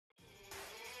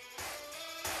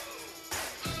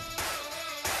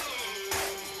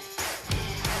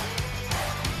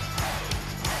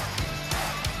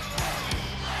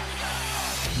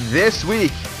This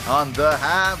week on the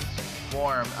Habs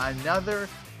Forum, another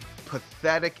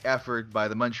pathetic effort by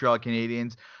the Montreal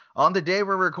Canadiens on the day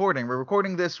we're recording. We're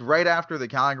recording this right after the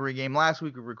Calgary game. Last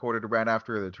week we recorded right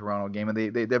after the Toronto game, and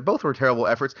they both were terrible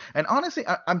efforts. And honestly,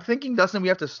 I'm thinking, Dustin, we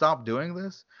have to stop doing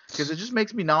this because it just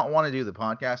makes me not want to do the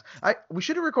podcast. We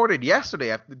should have recorded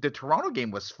yesterday. The Toronto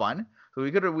game was fun, so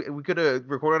we could have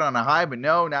recorded on a high, but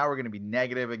no, now we're going to be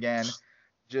negative again.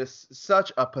 Just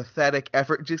such a pathetic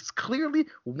effort. Just clearly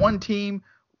one team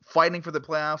fighting for the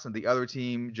playoffs and the other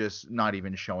team just not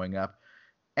even showing up.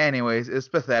 Anyways, it's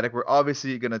pathetic. We're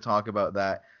obviously going to talk about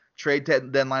that. Trade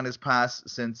deadline has passed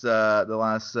since the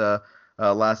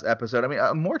last episode. I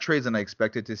mean, more trades than I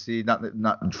expected to see. Not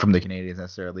from the Canadiens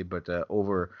necessarily, but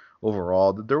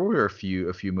overall, there were a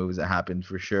few moves that happened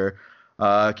for sure.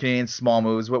 Canadiens small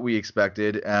moves, what we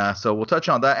expected. So we'll touch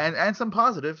on that and some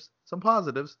positives.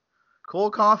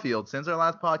 Cole Caulfield, since our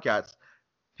last podcast,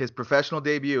 his professional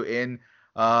debut in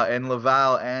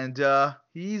Laval, and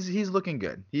he's looking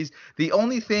good. He's the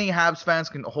only thing Habs fans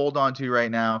can hold on to right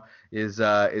now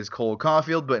is Cole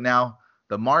Caulfield. But now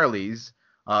the Marlies,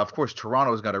 of course,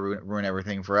 Toronto's got to ruin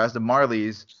everything for us. The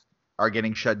Marlies are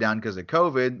getting shut down because of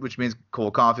COVID, which means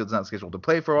Cole Caulfield's not scheduled to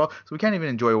play for a while, so we can't even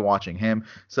enjoy watching him.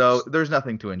 So there's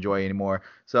nothing to enjoy anymore.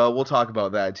 So we'll talk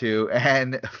about that too.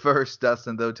 And first,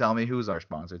 Dustin, though, tell me, who's our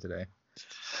sponsor today?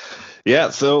 Yeah,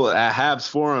 so Habs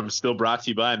Forum still brought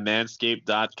to you by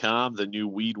Manscaped.com, the new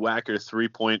Weed Whacker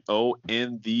 3.0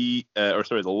 and the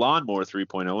Lawnmower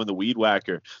 3.0 and the Weed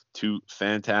Whacker, two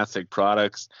fantastic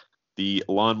products. The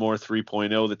Lawnmower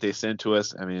 3.0 that they sent to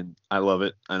us, I mean, I love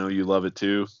it. I know you love it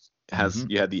too.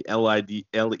 You had the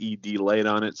LED light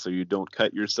on it, so you don't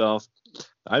cut yourself.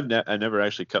 I never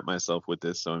actually cut myself with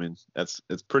this, so I mean, it's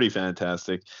pretty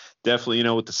fantastic. Definitely,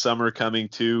 with the summer coming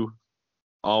too,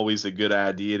 always a good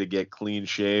idea to get clean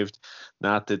shaved.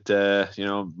 Not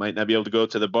that might not be able to go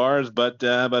to the bars, but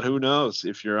who knows?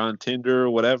 If you're on Tinder or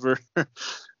whatever,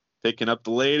 picking up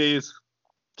the ladies,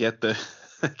 get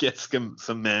some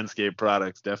Manscaped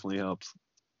products. Definitely helps.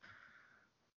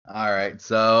 All right,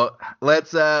 so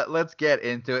let's get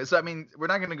into it. So I mean, we're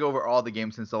not going to go over all the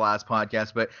games since the last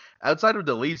podcast, but outside of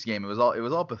the Leafs game, it was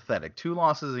all pathetic. 2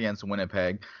 losses against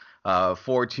Winnipeg,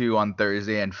 4-2 on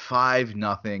Thursday, and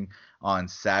 5-0 on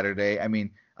Saturday. I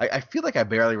mean, I feel like I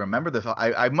barely remember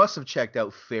I must have checked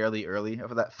out fairly early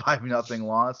for that 5-0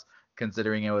 loss,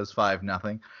 considering it was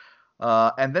 5-0.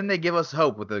 And then they give us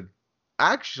hope with a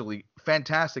actually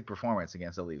fantastic performance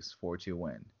against the Leafs, 4-2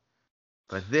 win.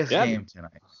 But this game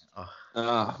tonight.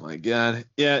 Oh my God.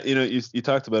 Yeah, you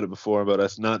talked about it before about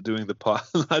us not doing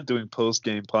post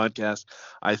game podcast.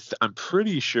 I'm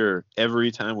pretty sure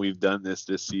every time we've done this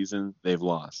season, they've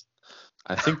lost.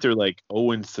 I think they're like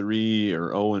 0-3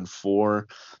 or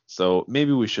 0-4. So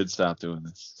maybe we should stop doing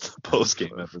this post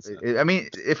game episode. I mean,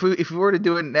 if we were to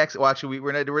do it next, well, actually,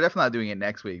 we're definitely not doing it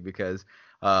next week because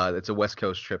it's a West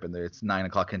Coast trip and it's 9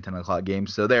 o'clock and 10 o'clock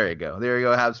games. So there you go,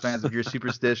 Habs fans. If you're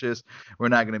superstitious, we're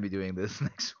not going to be doing this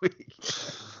next week.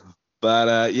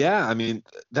 But yeah, I mean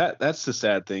that's the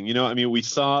sad thing. I mean, we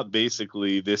saw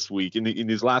basically this week in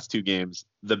these last 2 games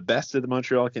the best of the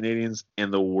Montreal Canadiens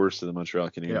and the worst of the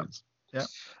Montreal Canadiens. Yeah.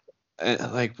 And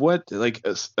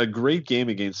a great game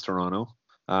against Toronto.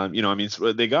 I mean,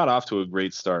 they got off to a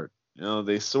great start.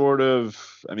 They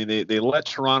they let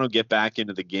Toronto get back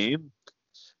into the game.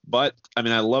 But I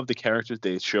mean, I love the characters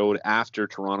they showed after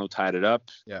Toronto tied it up.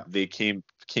 Yeah. They came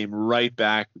right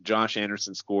back. Josh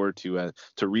Anderson scored to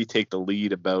retake the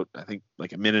lead about, I think,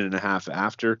 like a minute and a half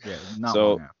after. Yeah, not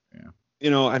long after.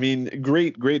 Yeah. I mean,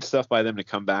 great stuff by them to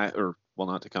come back, or well,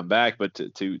 not to come back, but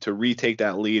to retake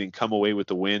that lead and come away with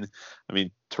the win. I mean,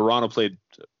 Toronto played,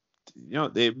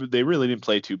 they really didn't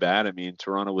play too bad. I mean,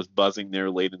 Toronto was buzzing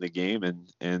there late in the game,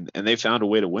 and they found a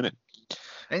way to win it.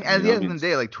 And at the end of the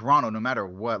day, like Toronto, no matter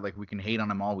what, like we can hate on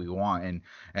them all we want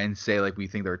and say like we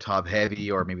think they're top heavy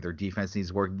or maybe their defense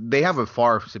needs work. They have a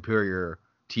far superior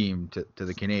team to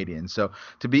the Canadiens. So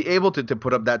to be able to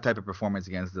put up that type of performance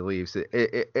against the Leafs,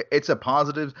 it's a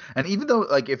positive. And even though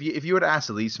like if you were to ask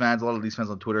the Leafs fans, a lot of Leafs fans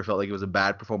on Twitter felt like it was a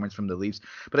bad performance from the Leafs.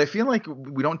 But I feel like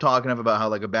we don't talk enough about how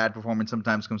like a bad performance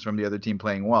sometimes comes from the other team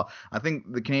playing well. I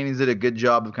think the Canadiens did a good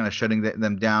job of kind of shutting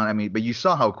them down. I mean, but you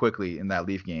saw how quickly in that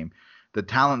Leaf game, the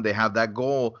talent they have, that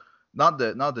goal, not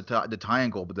the tying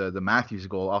goal, but the Matthews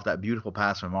goal off that beautiful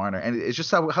pass from Marner. And it's just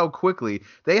how quickly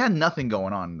they had nothing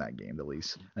going on in that game, the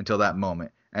Leafs, until that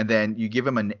moment. And then you give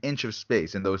them an inch of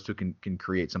space, and those two can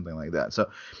create something like that. So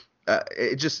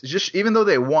it just even though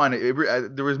they won,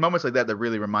 there was moments like that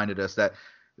really reminded us that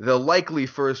the likely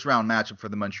first round matchup for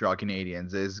the Montreal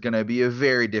Canadiens is going to be a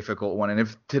very difficult one. And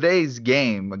if today's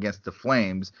game against the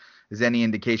Flames is any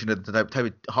indication of the type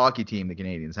of hockey team the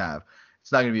Canadiens have,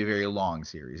 it's not going to be a very long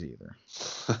series either.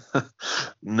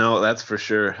 No, that's for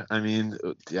sure. I mean,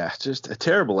 yeah, just a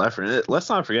terrible effort. Let's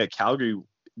not forget, Calgary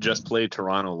just played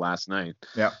Toronto last night.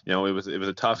 Yeah. It was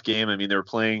a tough game. I mean, they were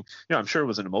playing, I'm sure it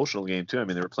was an emotional game too. I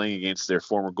mean, they were playing against their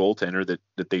former goaltender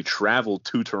that they traveled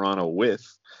to Toronto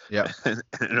with. Yeah. And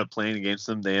ended up playing against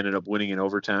them. They ended up winning in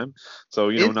overtime. So,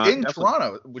 in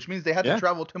Toronto, which means they had to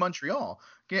travel to Montreal.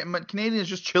 Canadians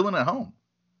just chilling at home.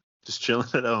 Just chilling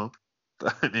at home.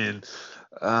 I mean,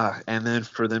 and then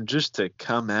for them just to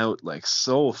come out like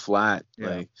so flat,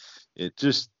 like it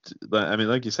just, I mean,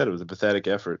 like you said, it was a pathetic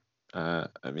effort. I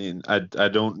mean, I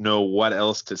don't know what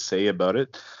else to say about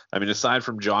it. I mean, aside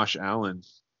from Josh Allen,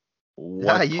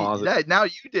 what positive? Now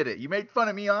you did it. You made fun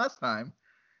of me last time.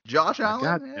 Josh Allen?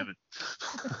 God damn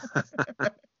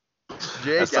it.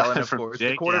 Jake Allen, of course.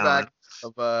 The quarterback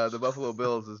of the Buffalo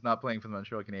Bills is not playing for the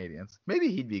Montreal Canadiens. Maybe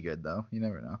he'd be good, though. You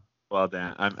never know. Well,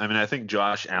 Dan, I mean, I think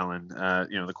Josh Allen,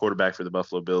 the quarterback for the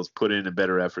Buffalo Bills, put in a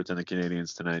better effort than the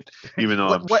Canadiens tonight, even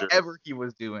though whatever he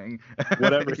was doing.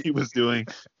 Whatever he was doing,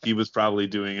 he was probably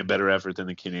doing a better effort than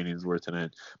the Canadiens were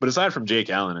tonight. But aside from Jake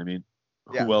Allen, I mean,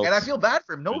 who else? And I feel bad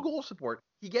for him. No goal support.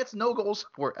 He gets no goal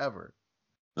support ever.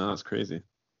 No, that's crazy.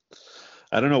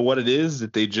 I don't know what it is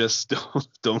that they just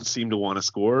don't seem to want to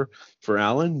score for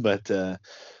Allen, but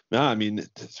no, I mean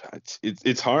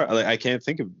it's hard. Like, I can't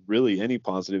think of really any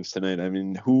positives tonight. I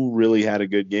mean, who really had a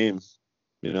good game?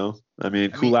 I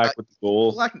mean, Kulak with the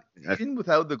goal. Kulak, even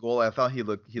without the goal, I thought he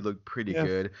looked pretty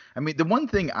good. I mean, the one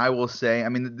thing I will say, I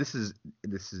mean, this is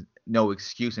no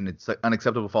excuse and it's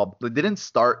unacceptable foul. They didn't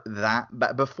start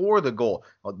that before the goal.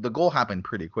 Well, the goal happened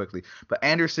pretty quickly, but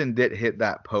Anderson did hit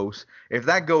that post. If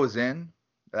that goes in,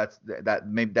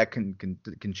 maybe that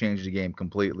can change the game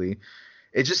completely.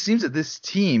 It just seems that this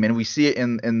team, and we see it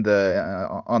in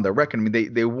the on the record. I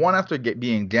mean, they won after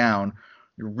being down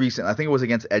recent. I think it was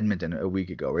against Edmonton a week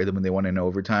ago, right? When they won in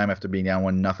overtime after being down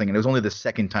 1-0, and it was only the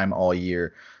second time all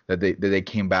year that they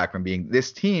came back from being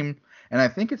this team. And I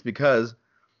think it's because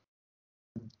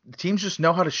the teams just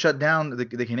know how to shut down the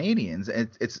Canadiens. And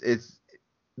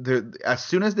as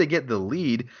soon as they get the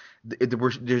lead,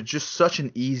 they're just such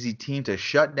an easy team to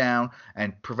shut down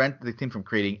and prevent the team from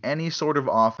creating any sort of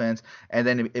offense. And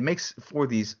then it makes for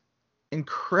these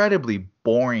incredibly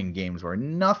boring games where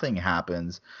nothing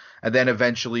happens. And then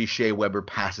eventually Shea Weber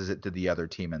passes it to the other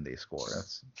team and they score.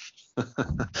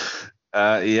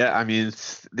 Yeah, I mean,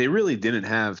 they really didn't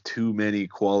have too many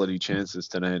quality chances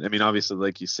tonight. I mean, obviously,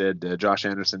 like you said, Josh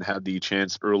Anderson had the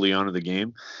chance early on in the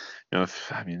game.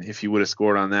 If he would have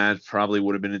scored on that, probably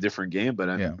would have been a different game. But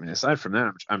I mean, aside from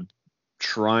that, I'm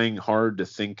trying hard to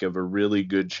think of a really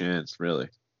good chance. Really,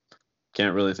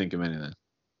 can't really think of anything.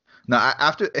 No,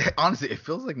 honestly, it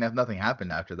feels like nothing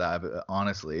happened after that. But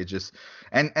honestly, it just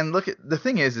and look at the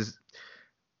thing is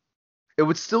it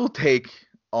would still take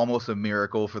almost a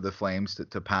miracle for the Flames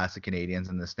to pass the Canadiens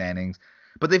in the standings,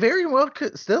 but they very well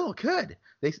could. The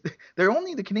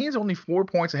Canadiens are only 4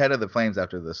 points ahead of the Flames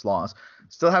after this loss.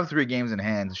 Still have 3 games in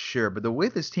hand, sure, but the way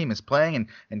this team is playing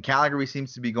and Calgary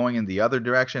seems to be going in the other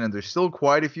direction, and there's still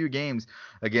quite a few games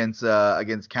against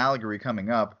Calgary coming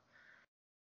up.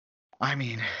 I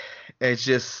mean, it's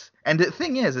just, and the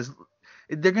thing is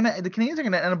the Canadiens are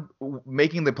gonna end up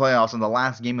making the playoffs in the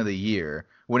last game of the year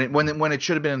when it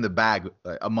should have been in the bag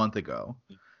a month ago,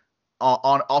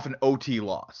 off an OT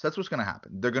loss. That's what's gonna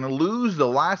happen. They're gonna lose the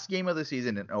last game of the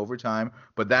season in overtime,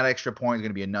 but that extra point is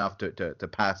gonna be enough to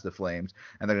pass the Flames,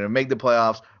 and they're gonna make the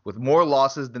playoffs with more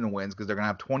losses than wins because they're gonna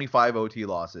have 25 OT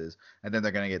losses, and then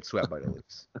they're gonna get swept by the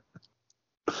Leafs.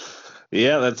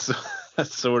 Yeah, that's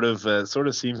sort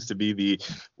of seems to be the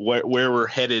where we're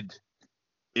headed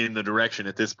in the direction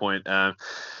at this point.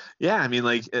 Yeah, I mean,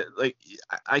 like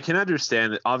I can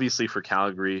understand that obviously for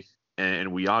Calgary,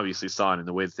 and we obviously saw it in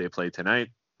the way that they played tonight.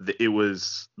 It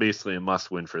was basically a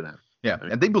must-win for them. Yeah, I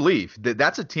mean, and they believe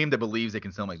that's a team that believes they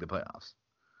can still make the playoffs.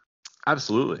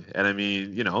 Absolutely, and I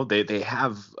mean, they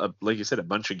have like you said, a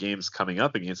bunch of games coming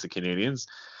up against the Canadiens.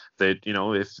 That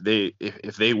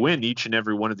if they win each and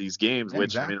every one of these games, which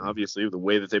exactly. I mean, obviously the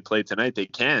way that they played tonight, they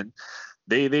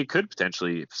could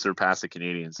potentially surpass the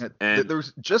Canadiens. And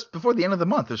there's just before the end of the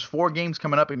month, there's 4 games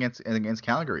coming up against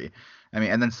Calgary. I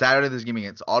mean, and then Saturday there's a game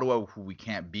against Ottawa, who we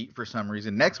can't beat for some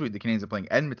reason. Next week the Canadiens are playing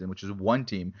Edmonton, which is one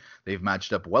team they've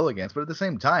matched up well against. But at the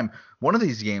same time, one of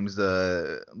these games,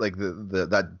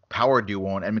 that power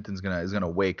duo in Edmonton's gonna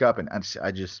wake up, and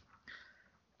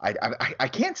I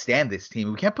can't stand this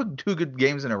team. We can't put 2 good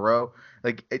games in a row.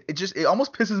 Like it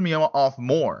almost pisses me off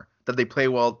more that they played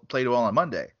well on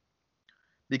Monday,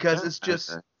 because it's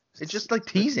just like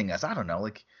teasing us. I don't know.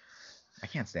 Like I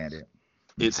can't stand it.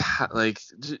 Like,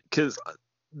 because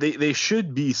they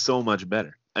should be so much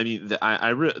better. I mean,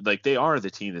 like, they are the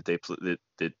team that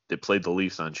that played the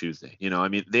Leafs on Tuesday. I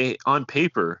mean, they, on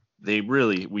paper, we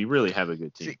really have a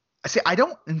good team. See, I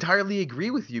don't entirely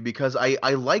agree with you because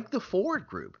I like the forward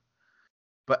group.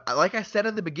 But like I said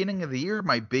at the beginning of the year,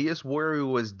 my biggest worry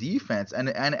was defense, and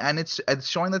it's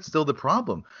showing that's still the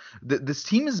problem. This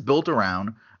team is built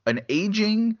around an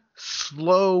aging,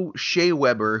 slow Shea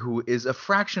Weber, who is a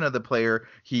fraction of the player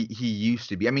he used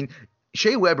to be. I mean,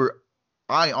 Shea Weber,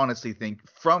 I honestly think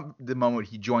from the moment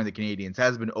he joined the Canadiens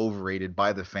has been overrated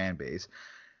by the fan base.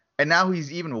 And now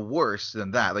he's even worse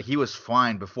than that. Like he was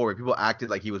fine before. People acted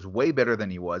like he was way better than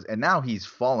he was, and now he's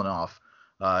fallen off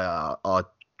a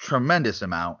tremendous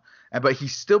amount. But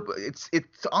he's still. It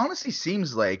honestly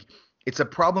seems like it's a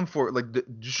problem for like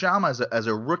Duchamp as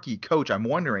a rookie coach. I'm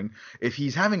wondering if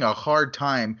he's having a hard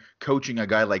time coaching a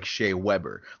guy like Shea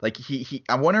Weber. Like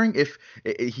I'm wondering if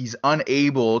he's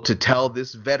unable to tell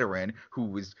this veteran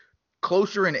who is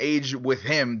closer in age with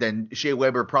him than Shea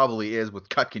Weber probably is with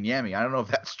Kotkaniemi. I don't know if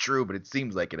that's true, but it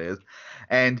seems like it is.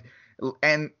 And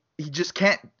and he just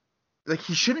can't, like,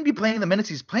 he shouldn't be playing the minutes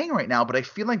he's playing right now, but I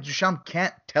feel like Duchamp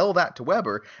can't tell that to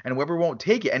Weber, and Weber won't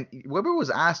take it. And Weber was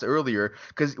asked earlier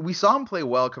because we saw him play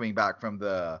well coming back from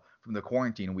the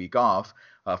quarantine week off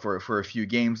for a few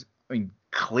games. I mean,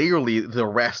 clearly the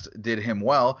rest did him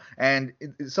well. And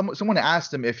someone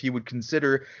asked him if he would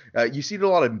consider. You see it a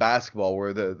lot in basketball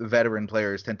where the veteran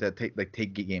players tend to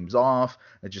take games off,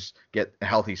 just get a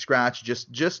healthy scratch,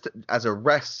 just as a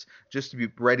rest, just to be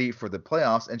ready for the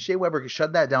playoffs. And Shea Weber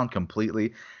shut that down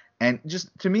completely. And just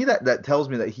to me, that tells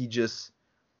me that he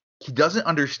doesn't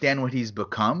understand what he's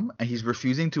become, and he's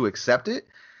refusing to accept it.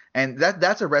 And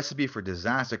that's a recipe for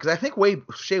disaster, because I think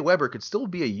Shea Weber could still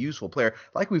be a useful player,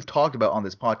 like we've talked about on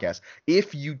this podcast,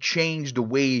 if you change the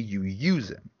way you use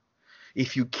him.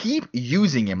 If you keep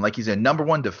using him like he's a number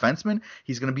one defenseman,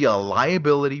 he's going to be a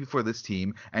liability for this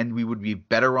team, and we would be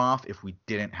better off if we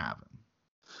didn't have him.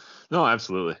 No,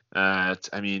 absolutely. I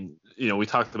mean, we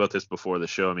talked about this before the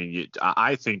show. I mean,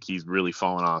 I think he's really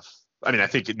fallen off. I mean, I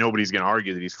think nobody's going to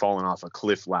argue that he's fallen off a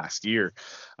cliff last year.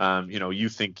 You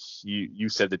said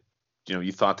that,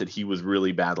 you thought that he was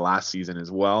really bad last season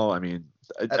as well. I mean,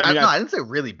 I didn't say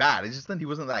really bad. I just think he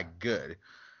wasn't that good.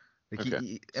 Like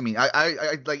okay.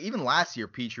 I like even last year,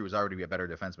 Petrie was already a better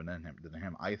defenseman than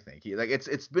him. I think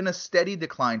it's been a steady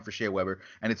decline for Shea Weber,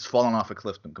 and it's fallen off a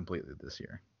cliff completely this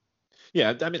year.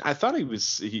 Yeah, I mean, I thought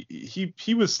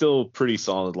he was still pretty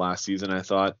solid last season, I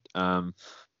thought.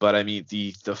 But I mean,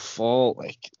 the fall,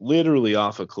 like, literally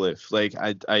off a cliff. Like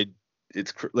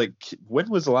it's like, when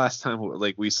was the last time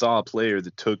like we saw a player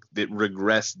that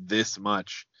regressed this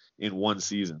much in one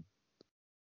season?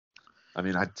 I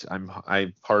mean, I'm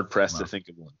hard pressed to think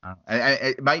of one.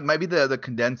 It might be the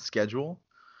condensed schedule.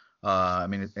 I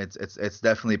mean, it's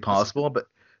definitely possible, but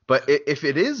if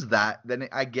it is that, then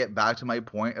I get back to my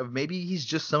point of maybe he's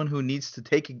just someone who needs to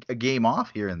take a game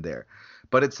off here and there.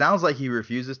 But it sounds like he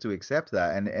refuses to accept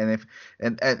that. And if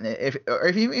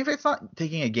it's not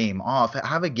taking a game off,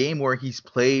 have a game where he's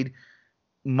played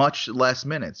much less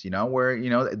minutes, where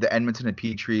the Edmonton and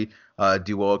Petrie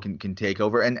duo can take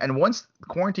over. And once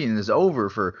quarantine is over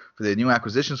for the new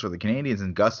acquisitions for the Canadiens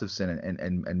and Gustafsson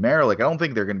and Merrill, like, I don't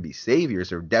think they're going to be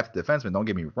saviors or depth defensemen. Don't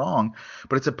get me wrong,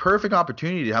 but it's a perfect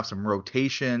opportunity to have some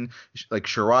rotation, like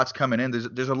Sherratt's coming in.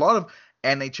 There's a lot of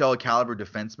NHL caliber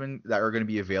defensemen that are going to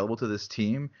be available to this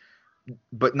team,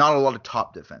 but not a lot of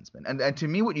top defensemen. And to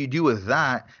me, what you do with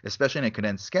that, especially in a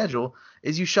condensed schedule,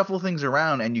 is you shuffle things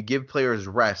around and you give players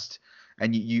rest,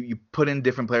 and you put in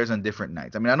different players on different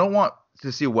nights. I mean, I don't want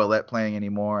to see Ouellet playing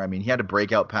anymore. I mean, he had a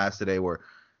breakout pass today where,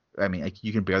 I mean, like,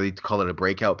 you can barely call it a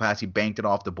breakout pass. He banked it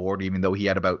off the board, even though he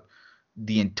had about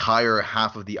the entire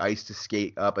half of the ice to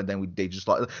skate up, and then they just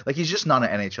lost. Like, he's just not an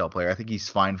NHL player. I think he's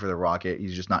fine for the Rocket.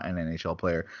 He's just not an NHL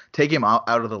player. Take him out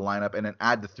of the lineup and then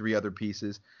add the three other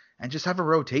pieces and just have a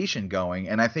rotation going,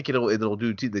 and I think it'll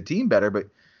do to the team better. But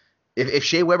if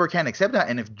Shea Weber can't accept that,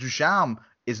 and if Duchamp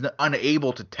is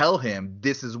unable to tell him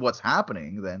this is what's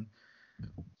happening, then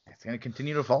it's going to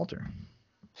continue to falter.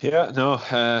 Yeah, no,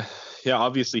 yeah,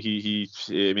 obviously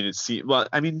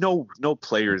I mean, no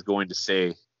player is going to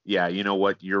say, yeah, you know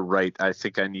what, you're right, I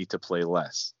think I need to play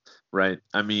less, right?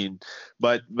 I mean,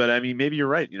 but I mean, maybe you're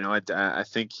right. I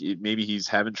think maybe he's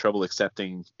having trouble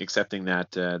accepting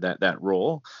that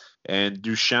role. And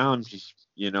Duchamp,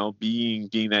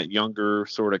 being that younger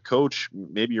sort of coach,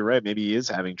 maybe you're right. Maybe he is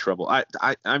having trouble.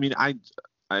 I mean, I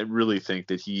really think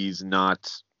that he's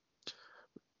not.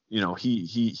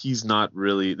 He's not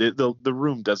really, the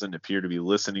room doesn't appear to be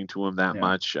listening to him that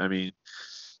much. I mean,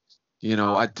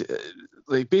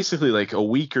 like basically like a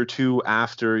week or two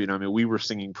after, I mean, we were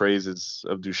singing praises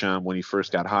of Duchamp when he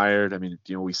first got hired. I mean,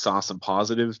 we saw some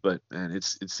positives, but man,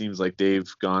 it seems like they've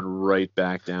gone right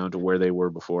back down to where they were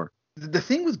before. The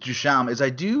thing with Duchamp is I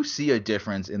do see a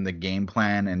difference in the game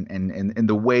plan and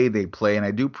the way they play, and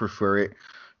I do prefer it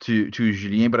to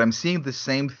Julien. But I'm seeing the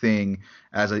same thing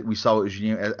as we saw with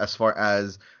Julien as far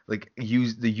as like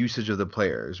use the usage of the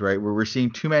players, right? Where we're seeing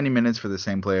too many minutes for the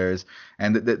same players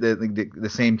and the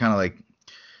same kind of like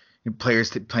players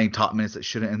playing top minutes that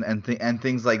shouldn't and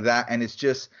things like that. And it's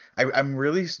just I'm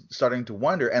really starting to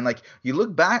wonder. And like you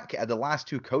look back at the last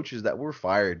two coaches that were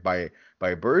fired by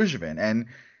Bergevin, and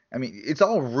I mean it's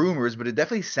all rumors, but it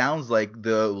definitely sounds like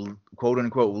the quote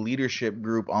unquote leadership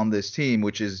group on this team,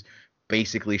 which is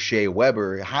basically Shea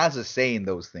Weber, has a say in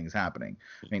those things happening.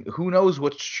 I mean, who knows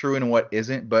what's true and what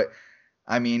isn't, but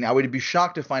I mean, I would be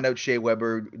shocked to find out Shea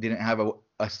Weber didn't have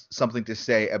something to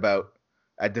say about,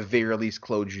 at the very least,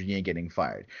 Claude Julien getting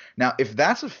fired. Now, if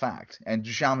that's a fact, and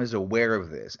Duchamp is aware of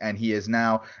this, and he is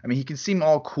now, I mean, he can seem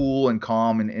all cool and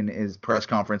calm in his press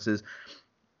conferences.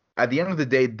 At the end of the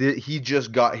day, he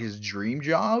just got his dream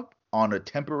job on a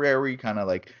temporary kind of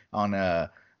like on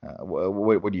a,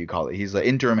 what do you call it? He's an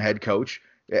interim head coach.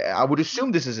 I would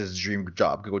assume this is his dream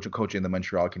job, coaching the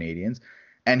Montreal Canadiens,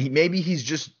 and he's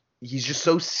just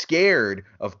so scared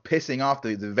of pissing off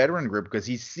the veteran group because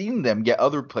he's seen them get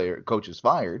other coaches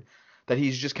fired that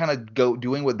he's just kind of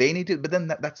doing what they need to. But then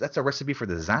that's a recipe for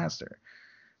disaster.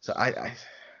 So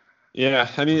Yeah,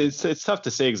 I mean it's tough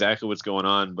to say exactly what's going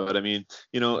on, but I mean,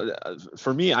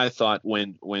 for me, I thought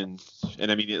and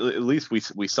I mean at least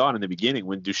we saw it in the beginning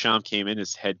when Duchamp came in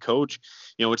as head coach,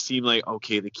 it seemed like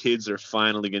okay, the kids are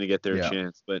finally going to get their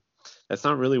chance, but that's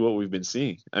not really what we've been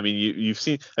seeing. I mean, you've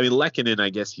seen, I mean, Lehkonen, I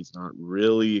guess he's not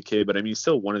really a kid, but I mean, he's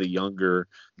still one of the younger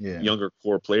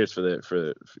core players for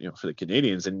the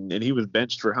Canadiens, and he was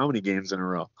benched for how many games in a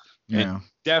row, and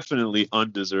definitely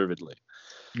undeservedly.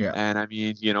 Yeah. And I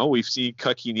mean, we've seen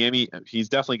Kotkaniemi. He's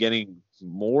definitely getting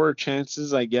more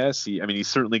chances, I guess. He's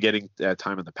certainly getting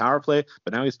time on the power play,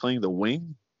 but now he's playing the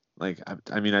wing. Like,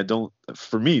 I mean,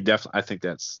 for me, definitely, I think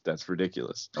that's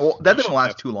ridiculous. Well, that didn't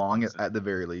last too long at the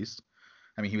very least.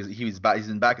 I mean, he's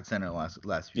been back at center in the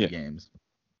last few games.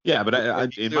 Yeah, but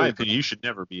in my opinion, he should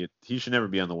never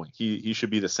be on the wing. He should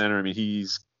be the center. I mean,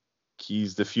 he's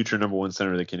the future number one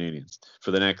center of the Canadiens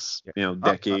for the next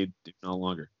decade, if not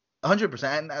longer.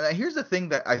 100%. And here's the thing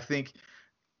that I think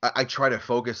I try to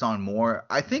focus on more.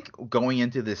 I think going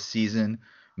into this season,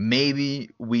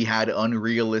 maybe we had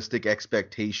unrealistic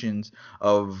expectations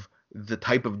of the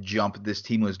type of jump this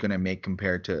team was going to make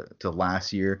compared to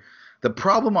last year. The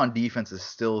problem on defense is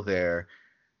still there.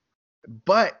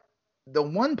 But the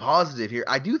one positive here,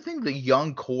 I do think the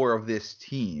young core of this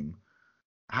team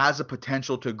has a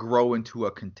potential to grow into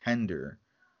a contender.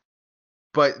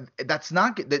 But that's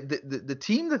not the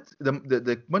team that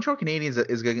the Montreal Canadiens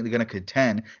is going to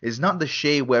contend is not the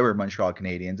Shea Weber Montreal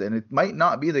Canadiens, and it might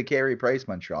not be the Carey Price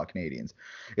Montreal Canadiens.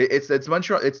 It's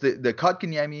Montreal. It's the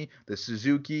Kotkaniemi, the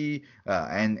Suzuki,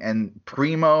 and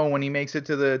Primo when he makes it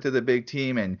to the big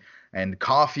team, and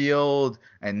Caulfield,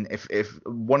 and if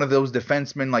one of those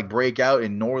defensemen like break out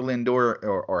in Norland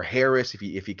or Harris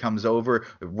if he comes over,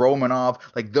 Romanov,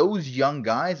 like those young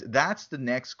guys, that's the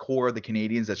next core of the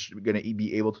Canadiens that's going to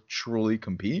be able to truly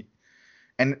compete.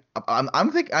 And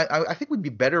I think we'd be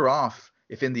better off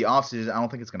if in the offseason, I don't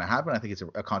think it's going to happen. I think it's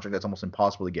a contract that's almost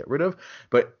impossible to get rid of.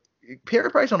 But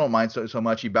Carey Price, I don't mind so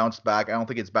much. He bounced back. I don't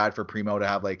think it's bad for Primo to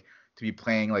have to be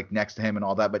playing like next to him and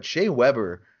all that. But Shea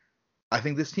Weber, I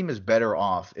think this team is better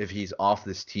off if he's off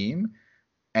this team,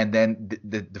 and then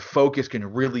the focus can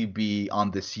really be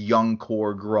on this young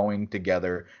core growing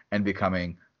together and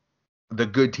becoming the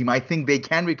good team I think they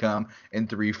can become in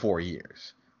 3-4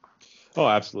 years. Oh,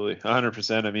 absolutely,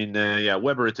 100%. I mean,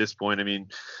 Weber at this point, I mean,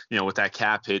 with that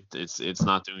cap hit, it's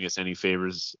not doing us any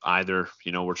favors either.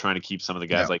 We're trying to keep some of the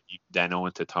guys like Danault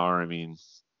and Tatar. I mean,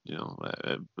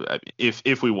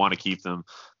 if we want to keep them,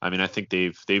 I mean, I think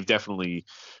they've definitely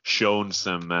shown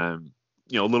some, a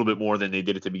little bit more than they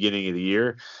did at the beginning of the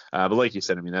year. But like you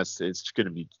said, I mean, it's going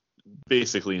to be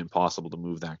basically impossible to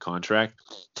move that contract.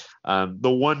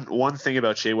 The one thing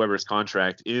about Shea Weber's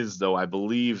contract is, though, I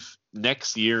believe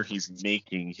next year he's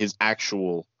making his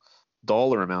actual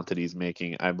dollar amount that he's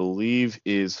making, I believe,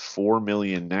 is $4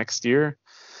 million next year.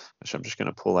 I'm just going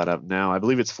to pull that up now. I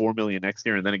believe it's $4 million next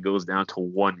year, and then it goes down to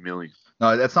 $1 million.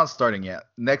 No, that's not starting yet.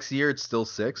 Next year it's still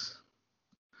 6,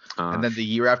 and then the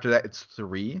year after that it's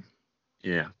 3.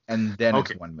 Yeah, and then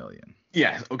it's $1 million.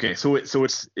 Yeah. Okay. So it's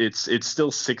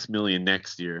still $6 million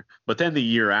next year, but then the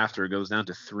year after it goes down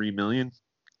to $3 million,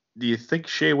 do you think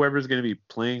Shea Weber's going to be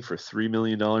playing for $3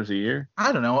 million a year?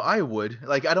 I don't know. I would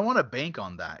like. I don't want to bank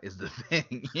on that. Is the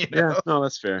thing, Yeah, no,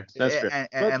 that's fair. That's fair.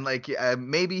 But And like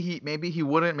maybe he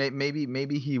wouldn't.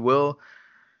 Maybe he will.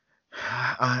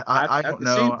 I at don't the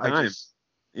know. same time,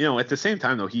 at the same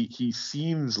time though, he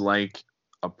seems like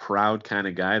a proud kind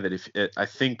of guy that I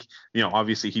think,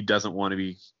 obviously he doesn't want to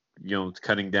be,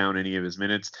 cutting down any of his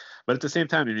minutes, but at the same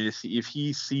time, I mean, if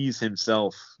he sees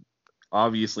himself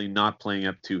obviously not playing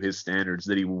up to his standards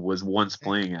that he was once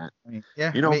playing at, I mean,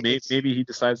 yeah. maybe he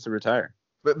decides to retire.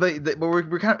 But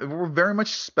we're very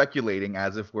much speculating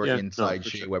as if we're Yeah, no, inside for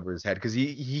Shea sure. Weber's head, because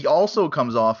he also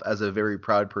comes off as a very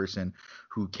proud person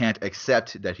who can't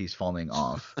accept that he's falling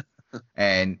off,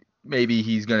 and maybe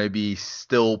he's gonna be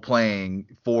still playing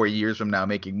 4 years from now,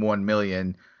 making 1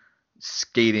 million,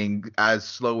 skating as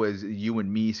slow as you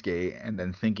and me skate, and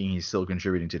then thinking he's still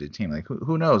contributing to the team. Like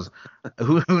who knows,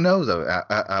 who knows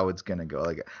how it's gonna go.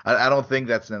 Like I don't think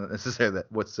that's necessarily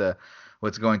what's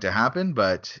going to happen,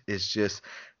 but it's just,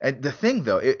 and the thing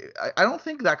though, I don't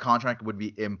think that contract would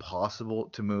be impossible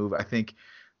to move. I think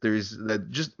there's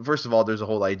that, just first of all, there's a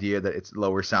whole idea that it's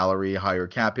lower salary, higher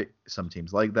cap it. Some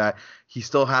teams like that. He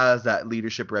still has that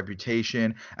leadership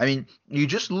reputation. I mean, you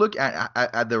just look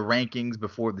at the rankings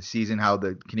before the season, how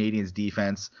the Canadiens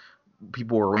defense,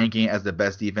 people were ranking it as the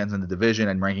best defense in the division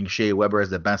and ranking Shea Weber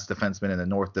as the best defenseman in the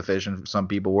North Division. Some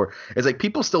people were. It's like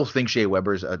people still think Shea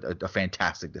Weber is a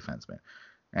fantastic defenseman.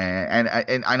 And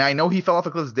I know he fell off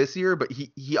the cliffs this year, but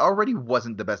he already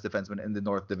wasn't the best defenseman in the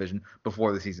North Division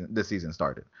before the season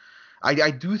started.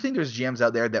 I do think there's GMs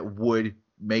out there that would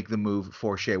make the move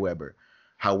for Shea Weber.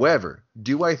 However,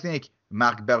 do I think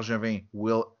Marc Bergevin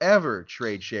will ever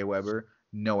trade Shea Weber?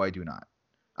 No, I do not.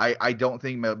 I don't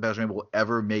think Bergevin will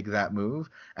ever make that move.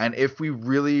 And if we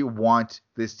really want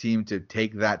this team to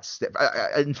take that step,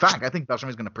 in fact, I think Bergevin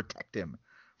is going to protect him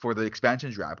for the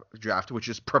expansion draft, which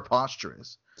is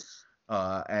preposterous.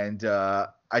 The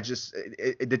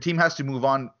team has to move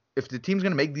on. If the team's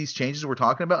going to make these changes we're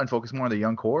talking about and focus more on the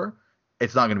young core,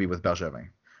 it's not going to be with Bergevin.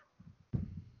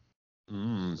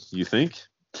 You think?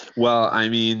 Well, I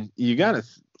mean, you got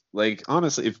to,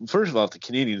 honestly, first of all, if the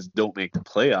Canadiens don't make the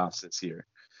playoffs this year,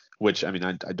 which, I mean,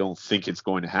 I don't think it's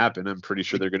going to happen. I'm pretty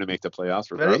sure they're going to make the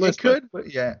playoffs regardless. It could,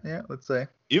 but yeah, let's say.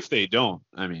 If they don't,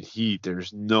 I mean,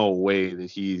 there's no way that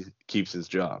he keeps his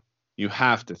job. You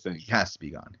have to think. He has to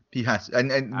be gone. He has to.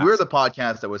 And we're the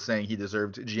podcast that was saying he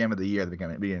deserved GM of the year at the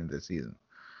beginning of the season.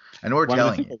 And we're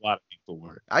telling I think a lot of people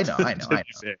were. I know.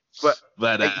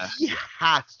 But he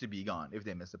has to be gone if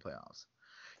they miss the playoffs.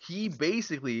 He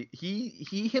basically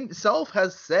he himself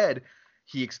has said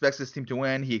he expects this team to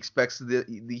win. He expects this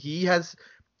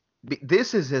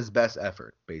is his best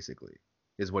effort, basically,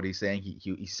 is what he's saying.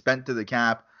 He spent to the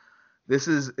cap. This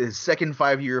is his second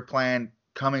 5-year plan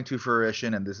coming to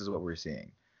fruition, and this is what we're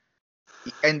seeing.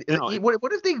 And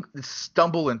what if they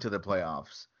stumble into the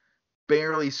playoffs?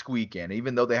 Barely squeak in,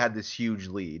 even though they had this huge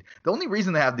lead. The only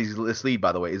reason they have this lead,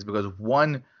 by the way, is because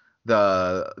one,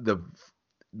 the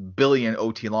billion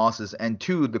OT losses, and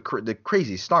two, the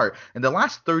crazy start. In the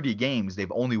last 30 games,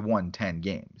 they've only won 10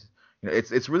 games.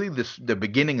 It's really the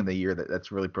beginning of the year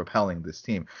that's really propelling this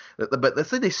team. But let's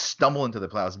say they stumble into the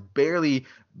playoffs, barely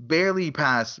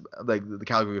pass like the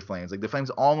Calgary Flames. Like the Flames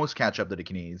almost catch up to the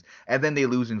Canadiens, and then they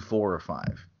lose in 4 or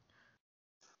 5.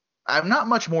 I'm not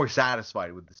much more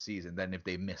satisfied with the season than if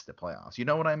they missed the playoffs. You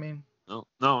know what I mean?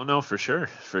 No, for sure.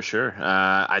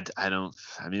 I don't.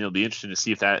 I mean, it'll be interesting to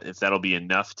see if that'll be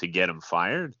enough to get him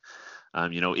fired.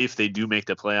 If they do make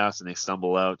the playoffs and they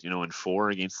stumble out, in 4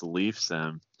 against the Leafs.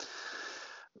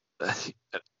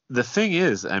 The thing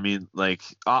is, I mean,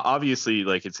 obviously,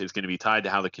 it's going to be tied to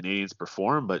how the Canadiens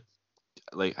perform, but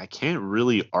I can't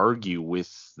really argue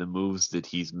with the moves that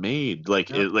he's made, at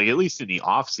least in the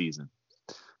off season.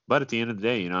 But at the end of the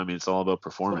day, I mean, it's all about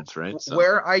performance, right? So.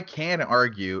 Where I can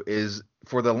argue is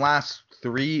for the last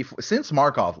 3, since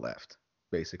Markov left,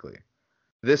 basically,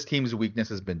 this team's weakness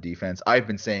has been defense. I've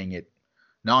been saying it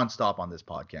nonstop on this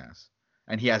podcast,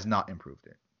 and he has not improved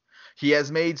it. He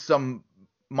has made some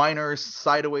minor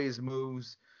sideways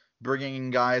moves, bringing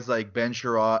in guys like Ben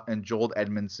Sherratt and Joel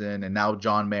Edmondson, and now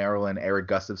John Merrill and Eric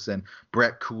Gustafson,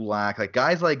 Brett Kulak,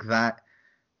 guys like that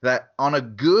on a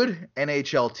good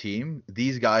NHL team,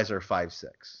 these guys are 5'6".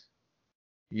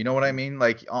 You know what I mean?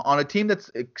 On a team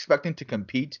that's expecting to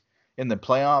compete in the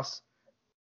playoffs,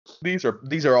 these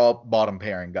are all bottom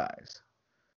pairing guys.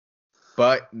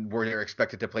 But they're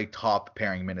expected to play top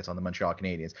pairing minutes on the Montreal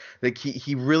Canadiens.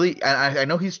 He really, and I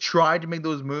know he's tried to make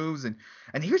those moves, and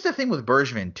here's the thing with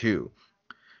Bergevin too.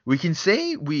 We can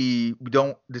say we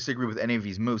don't disagree with any of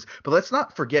these moves, but let's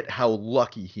not forget how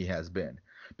lucky he has been.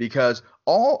 because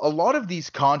a lot of these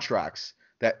contracts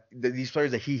that these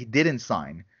players that he didn't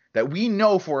sign, that we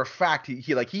know for a fact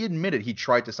he admitted he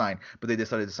tried to sign, but they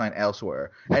decided to sign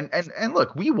elsewhere. And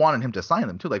look, we wanted him to sign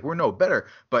them too. Like, we're no better,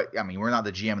 but I mean, we're not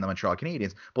the GM of the Montreal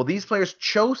Canadiens. But these players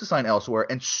chose to sign elsewhere,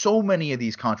 and so many of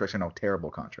these contracts are now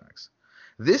terrible contracts.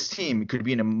 This team could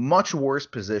be in a much worse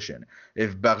position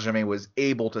if Benjamin was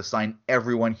able to sign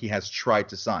everyone he has tried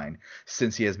to sign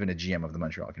since he has been a GM of the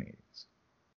Montreal Canadiens.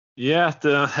 Yeah,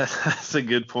 that's a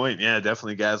good point. Yeah,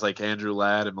 definitely guys like Andrew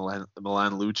Ladd and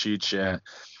Milan Lucic.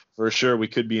 For sure, we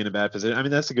could be in a bad position. I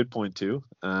mean, that's a good point too.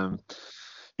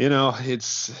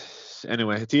 It's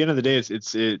anyway. At the end of the day,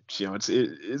 it's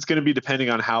going to be depending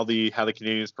on how the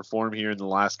Canadians perform here in the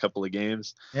last couple of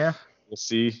games. Yeah, we'll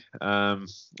see. I'll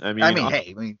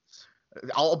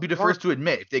be the first to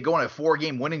admit, if they go on a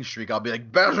 4-game winning streak, I'll be like,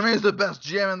 Benjamin is the best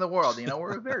GM in the world.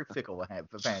 We're a very fickle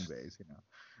fan base.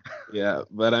 Yeah,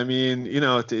 but I mean,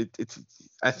 it's.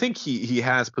 I think he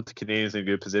has put the Canadiens in a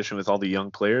good position with all the young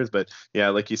players, but yeah,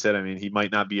 like you said, I mean, he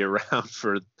might not be around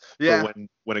for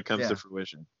when it comes to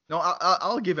fruition. No,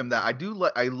 I'll give him that. I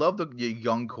love the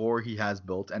young core he has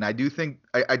built, and I do think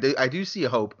I do see a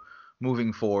hope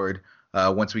moving forward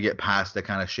once we get past the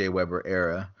kind of Shea Weber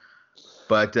era.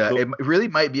 But it really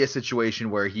might be a situation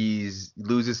where he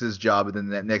loses his job, and then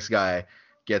that next guy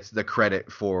gets the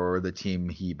credit for the team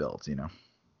he built.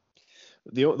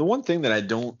 The one thing that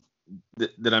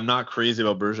I'm not crazy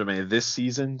about Bergevin this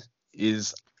season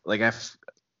is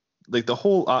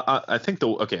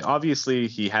obviously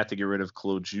he had to get rid of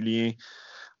Claude Julien.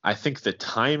 I think the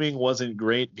timing wasn't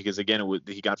great because again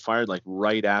he got fired like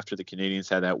right after the Canadiens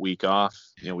had that week off.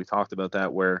 We talked about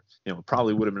that where it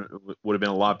probably would have been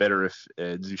a lot better if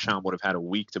Duchamp would have had a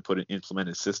week to implement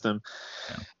his system.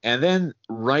 Yeah. And then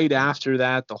right after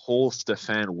that, the whole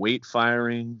Stefan Waite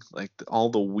firing, like all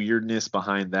the weirdness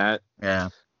behind that. Yeah.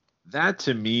 That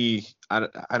to me, I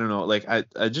don't know. Like I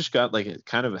just got like a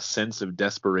kind of a sense of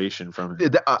desperation from him.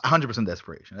 100%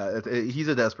 desperation. He's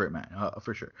a desperate man,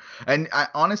 for sure. And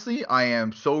honestly, I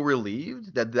am so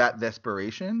relieved that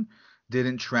desperation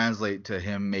didn't translate to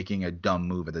him making a dumb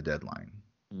move at the deadline.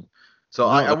 So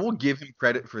I will give him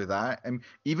credit for that. And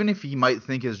even if he might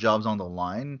think his job's on the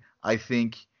line, I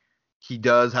think he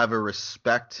does have a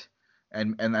respect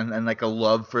and like a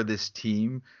love for this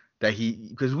team.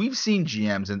 Because we've seen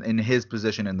GMs in his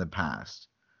position in the past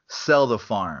sell the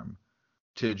farm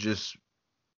to just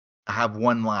have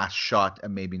one last shot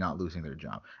and maybe not losing their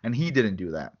job, and he didn't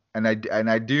do that. And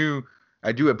I do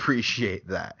appreciate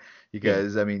that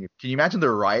because I mean, can you imagine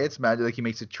the riots? Imagine like he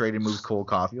makes a trade and moves Cole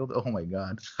Caulfield. Oh my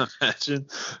God! Imagine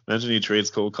he trades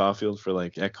Cole Caulfield for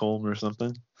like Ekholm or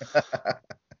something.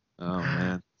 Oh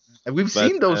man! And we've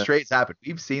seen those trades happen.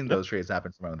 We've seen those trades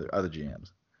happen from other GMs.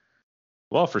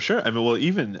 Well, for sure.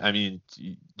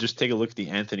 Just take a look at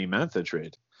the Anthony Mantha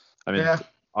trade.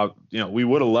 We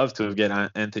would have loved to have get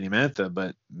Anthony Mantha,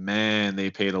 but man, they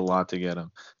paid a lot to get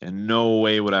him, and no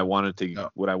way would I want to give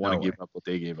up what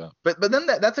they gave up. But then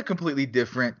that's a completely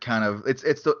different kind of.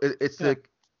 The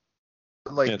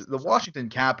Washington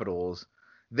Capitals.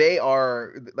 They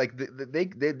are like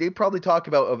they probably talk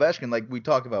about Ovechkin like we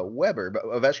talk about Weber, but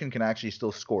Ovechkin can actually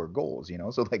still score goals,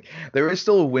 So like there is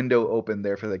still a window open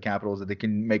there for the Capitals that they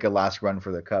can make a last run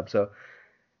for the Cup. So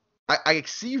I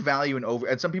see value in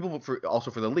and some people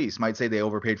also for the Leafs might say they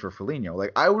overpaid for Foligno.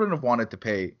 Like I wouldn't have wanted to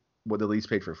pay what the Leafs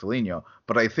paid for Foligno,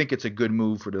 but I think it's a good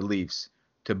move for the Leafs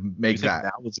to make that.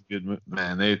 That was a good move,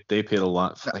 man. They paid a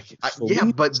lot. But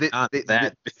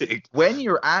that big. When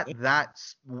you're at that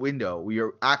window, we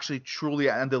are actually truly,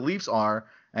 and the Leafs are,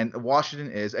 and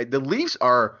Washington is. The Leafs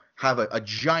have a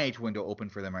giant window open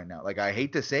for them right now. Like I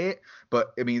hate to say it,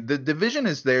 but I mean the division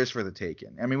is theirs for the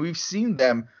taking. I mean we've seen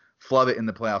them flub it in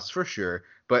the playoffs for sure,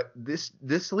 but this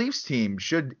Leafs team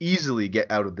should easily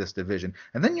get out of this division,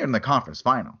 and then you're in the conference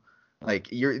final. Like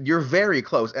you're very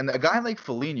close, and a guy like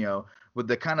Foligno, with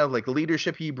the kind of like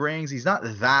leadership he brings, he's not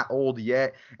that old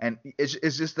yet, and it's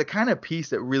just the kind of piece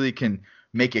that really can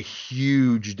make a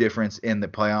huge difference in the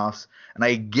playoffs. And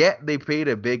I get they paid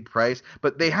a big price,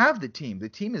 but they have the team. The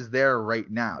team is there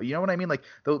right now. You know what I mean? Like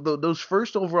those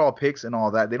first overall picks and all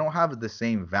that, they don't have the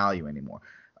same value anymore.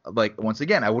 Like once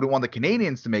again, I wouldn't want the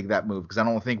Canadiens to make that move because I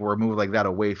don't think we're a move like that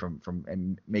away from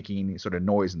and making any sort of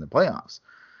noise in the playoffs.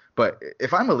 But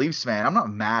if I'm a Leafs fan, I'm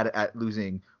not mad at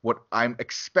losing what I'm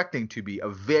expecting to be a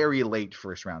very late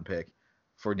first round pick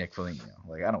for Nick Foligno.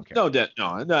 Like I don't care. No,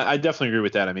 I definitely agree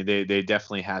with that. I mean, they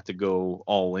definitely had to go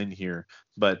all in here.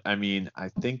 But I mean, I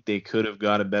think they could have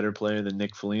got a better player than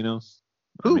Nick Foligno.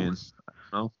 Who? I mean,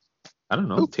 I don't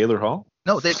know. Who? Taylor Hall?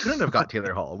 No, they couldn't have got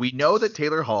Taylor Hall. We know that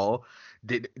Taylor Hall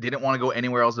didn't want to go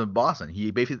anywhere else in Boston.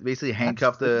 He basically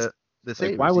handcuffed That's the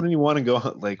like, why Sabres. wouldn't he want to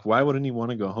go? Like, why wouldn't he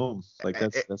want to go home? Like,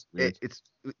 that's weird. It's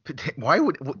why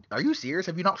would are you serious?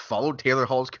 Have you not followed Taylor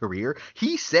Hall's career?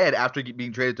 He said after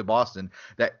being traded to Boston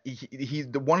that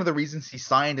one of the reasons he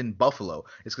signed in Buffalo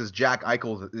is because Jack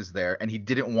Eichel is there and he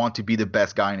didn't want to be the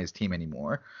best guy in his team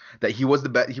anymore. That he was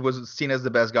he was seen as the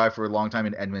best guy for a long time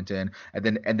in Edmonton and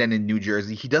then in New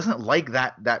Jersey. He doesn't like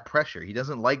that pressure. He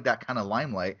doesn't like that kind of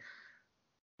limelight.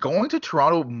 Going to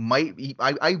Toronto might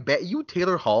I bet you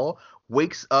Taylor Hall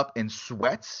wakes up and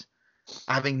sweats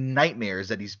having nightmares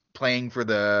that he's playing for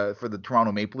the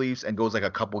Toronto Maple Leafs and goes like a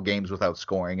couple games without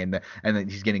scoring and then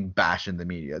he's getting bashed in the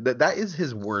media. That is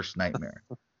his worst nightmare.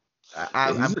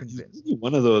 I'm convinced. He's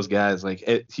one of those guys.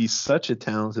 Like he's such a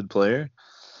talented player,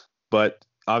 but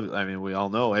I mean we all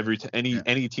know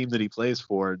any team that he plays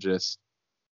for just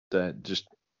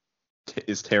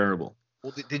is terrible.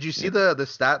 Well, did you see the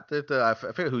stat that I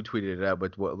forget who tweeted it out,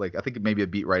 but like I think it may be a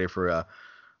beat writer for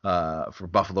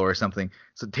Buffalo or something.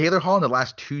 So Taylor Hall in the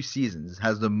last 2 seasons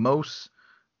has the most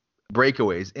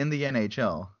breakaways in the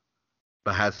NHL,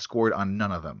 but has scored on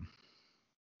none of them.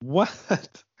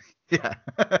 What? Yeah.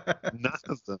 None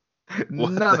of them.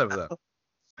 None of them.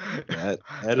 That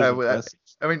is impressive.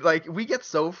 I mean, like, we get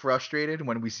so frustrated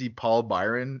when we see Paul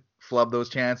Byron flub those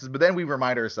chances, but then we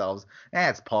remind ourselves,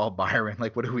 it's Paul Byron.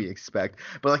 Like, what do we expect?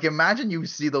 But, like, imagine you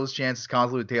see those chances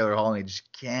constantly with Taylor Hall and he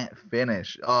just can't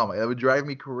finish. Oh, my, that would drive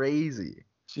me crazy.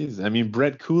 Jeez, I mean,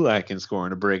 Brett Kulak can score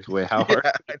in a breakaway. How hard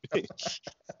could it be?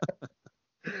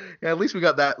 Yeah, at least we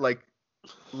got that, like,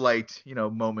 light,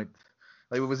 moment.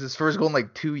 Like, it was his first goal in,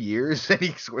 like, 2 years, and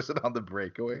he scores it on the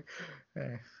breakaway.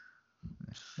 It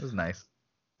was nice.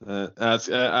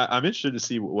 I'm interested to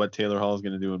see what Taylor Hall is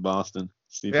going to do in Boston.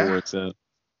 See if it works out.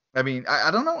 I mean,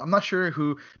 I don't know. I'm not sure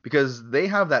who, because they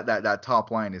have that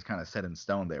top line is kind of set in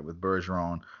stone there with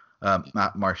Bergeron,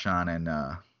 Marchand, and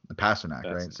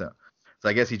Pasternak, right? So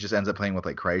I guess he just ends up playing with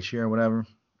like Krejci or whatever.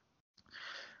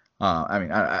 I mean,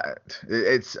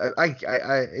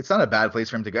 it's not a bad place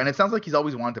for him to go, and it sounds like he's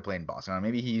always wanted to play in Boston.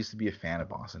 Maybe he used to be a fan of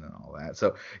Boston and all that,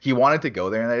 so he wanted to go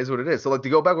there, and that is what it is. So, like, to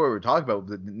go back to what we were talking about,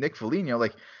 Nick Foligno,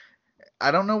 like, I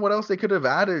don't know what else they could have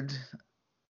added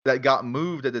that got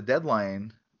moved at the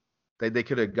deadline that they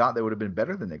could have got that would have been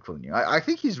better than Nick Foligno. I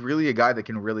think he's really a guy that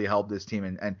can really help this team,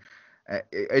 and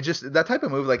it just that type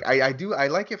of move, like I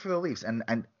like it for the Leafs, and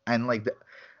like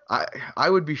I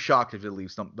would be shocked if the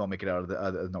Leafs don't make it out of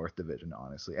the North Division,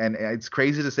 honestly. And it's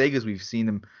crazy to say because we've seen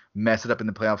them mess it up in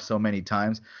the playoffs so many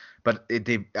times. But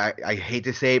I hate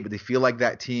to say it, but they feel like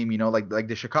that team, like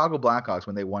the Chicago Blackhawks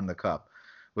when they won the Cup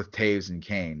with Taves and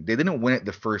Kane. They didn't win it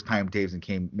the first time Taves and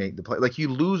Kane made the play. Like, you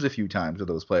lose a few times with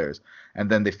those players, and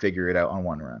then they figure it out on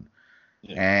one run.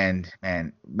 Yeah.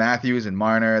 And Matthews and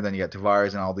Marner, then you got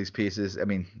Tavares and all these pieces. I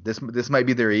mean, this might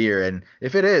be their year, and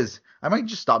if it is, I might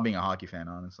just stop being a hockey fan,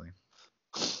 honestly.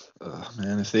 Oh,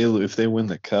 man, if they win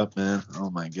the Cup, man, oh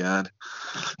my God.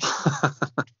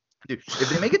 Dude, if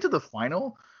they make it to the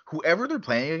final, whoever they're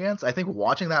playing against, I think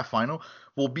watching that final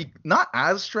will be not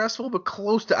as stressful, but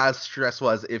close to as stressful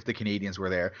as if the Canadiens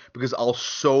were there, because I'll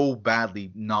so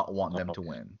badly not want them to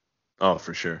win. Oh,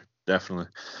 for sure, definitely.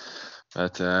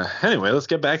 But anyway, let's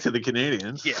get back to the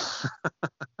Canadiens. Yeah.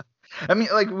 I mean,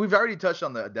 like, we've already touched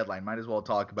on the deadline. Might as well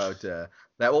talk about that.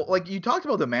 Well, like, you talked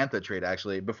about the Mantha trade,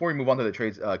 actually. Before we move on to the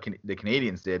trades the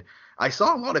Canadiens did, I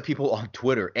saw a lot of people on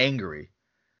Twitter angry.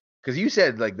 Because you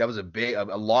said, like, that was a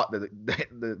lot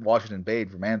that Washington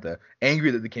paid for Mantha.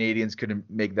 Angry that the Canadiens couldn't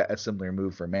make a similar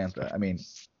move for Mantha. I mean,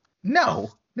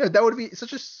 no, that would be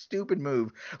such a stupid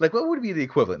move. Like, what would be the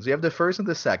equivalent? So you have the first and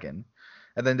the second.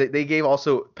 And then they gave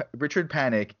also Richard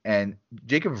Panik and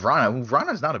Jacob Vrana.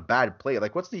 Vrana's not a bad player.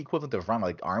 Like, what's the equivalent of Vrana?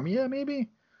 Like Armia, maybe?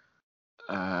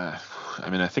 I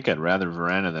mean, I think I'd rather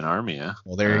Vrana than Armia.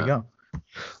 Well, there you go.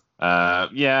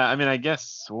 Yeah, I mean, I guess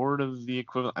sort of the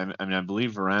equivalent. I mean, I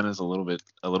believe Vrana's a little bit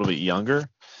younger.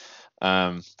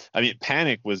 I mean,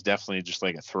 Panik was definitely just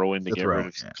like a throw in to get rid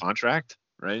of his contract,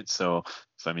 right? So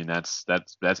I mean, that's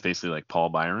basically like Paul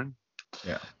Byron.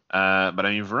 Yeah. But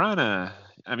I mean, Vrana.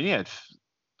 I mean,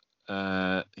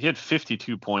 he had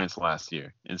 52 points last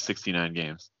year in 69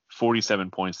 games,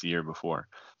 47 points the year before.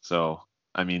 So,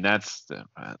 I mean, that's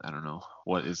I don't know.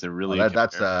 What is there really?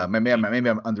 That's maybe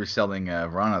I'm underselling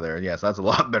Vrana there. Yes, that's a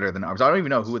lot better than ours. I don't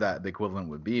even know who the equivalent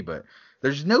would be, but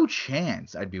there's no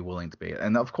chance I'd be willing to pay it.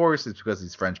 And of course, it's because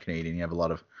he's French Canadian. You have a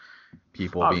lot of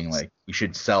people being like, we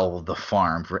should sell the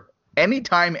farm for any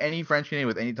time any French Canadian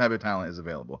with any type of talent is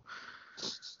available.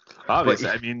 Obviously,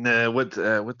 I mean, what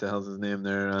the hell's his name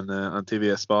there on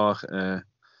TVA Sport?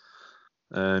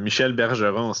 Michel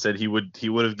Bergeron said he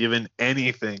would have given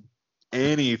anything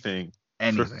anything for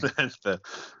Anything. that.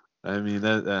 I mean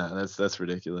that's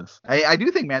ridiculous. I do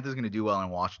think Mantha's going to do well in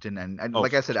Washington, and Oh,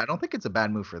 like I said, I don't think it's a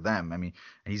bad move for them. I mean,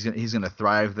 he's gonna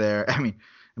thrive there. I mean,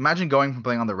 imagine going from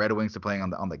playing on the Red Wings to playing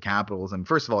on the Capitals. And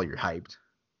first of all, you're hyped,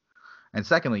 and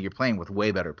secondly, you're playing with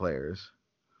way better players.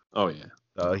 oh yeah,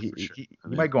 So no, for sure. I he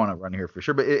mean, might go on a run here for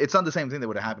sure. But it's not the same thing that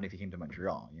would have happened if he came to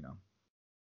Montreal.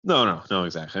 no,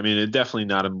 exactly. I mean, it's definitely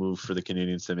not a move for the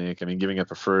Canadians to make. I mean, giving up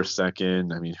a first,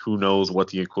 second. I mean, who knows what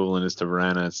the equivalent is to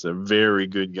Verana? It's a very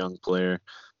good young player.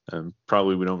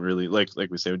 Probably we don't really like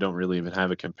we say we don't really even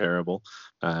have a comparable.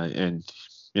 And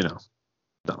you know,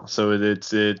 no. So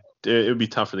it would be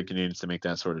tough for the Canadians to make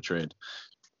that sort of trade.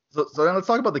 So then let's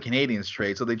talk about the Canadians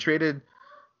trade. So they traded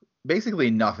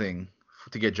basically nothing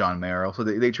to get John Merrill. So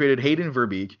they traded Hayden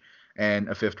Verbeek and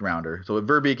a fifth rounder. So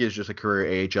Verbeek is just a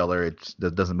career AHLer.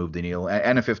 It doesn't move the needle.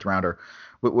 And a fifth rounder.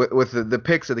 With the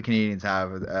picks that the Canadians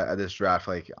have at this draft,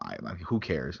 who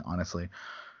cares, honestly?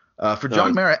 For No,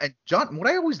 John Merrill, and John, what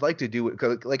I always like to do,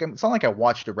 like it's not like I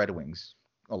watch the Red Wings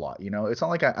a lot, It's not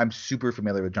like I'm super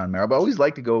familiar with John Merrill, but I always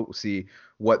like to go see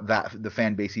what the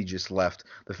fan base he just left,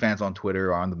 the fans on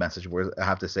Twitter or on the message boards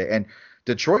have to say. And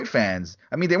Detroit fans,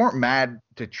 I mean, they weren't mad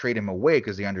to trade him away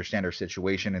because they understand our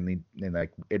situation and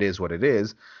like it is what it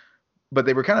is. But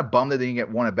they were kind of bummed that they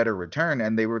didn't get a better return,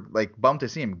 and they were like bummed to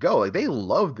see him go. Like they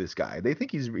love this guy. They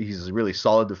think he's a really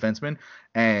solid defenseman,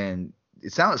 and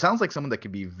it sounds like someone that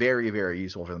could be very, very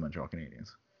useful for the Montreal Canadiens.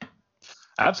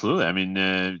 absolutely. I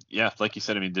mean, yeah, like you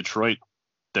said, I mean, Detroit,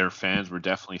 their fans were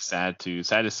definitely sad to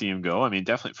see him go. I mean,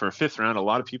 definitely for a fifth round, a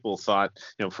lot of people thought,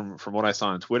 from what I saw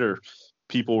on Twitter,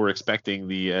 people were expecting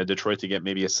the Detroit to get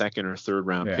maybe a second or third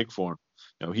round pick for him.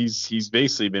 He's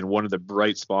basically been one of the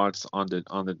bright spots on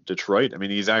the Detroit. I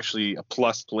mean, he's actually a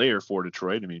plus player for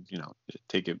Detroit. I mean,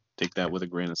 take that with a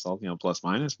grain of salt, plus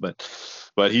minus, but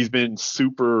he's been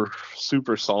super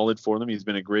solid for them. He's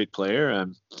been a great player. I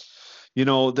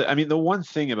mean, the one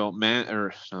thing about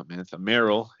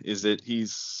Merrill is that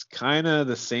he's kind of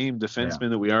the same defenseman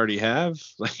that we already have,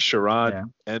 like Sherrod,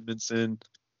 Edmondson,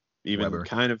 even Weber.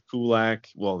 kind of Kulak.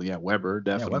 Well, yeah, Weber,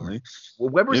 definitely. Yeah, Weber. Well,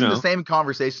 Weber's in the same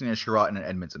conversation as Sherrod and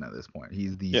Edmondson at this point.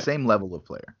 He's the same level of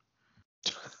player.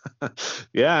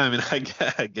 Yeah, I mean,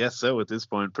 I guess so at this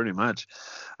point, pretty much.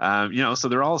 So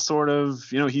they're all sort of,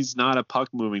 he's not a puck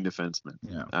moving defenseman.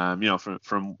 Yeah.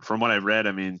 From what I've read,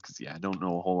 I mean, because I don't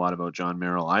know a whole lot about John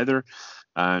Merrill either.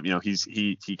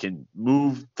 He can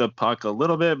move the puck a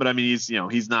little bit, but I mean,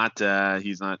 he's not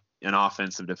an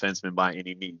offensive defenseman by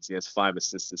any means. He has 5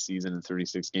 assists this season in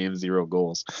 36 games, 0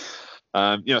 goals.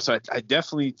 So I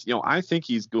definitely, I think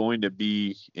he's going to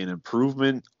be an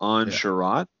improvement on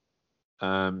Sherrod.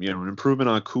 An improvement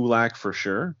on Kulak for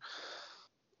sure.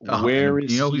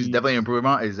 Who's definitely an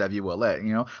improvement is Xavier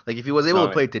Ouellet. Like if he was able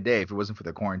to play today, if it wasn't for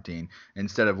the quarantine,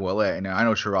 instead of Ouellet, I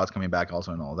know Sherrod's coming back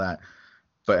also and all that.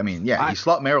 But I mean, you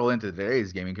slot Merrill into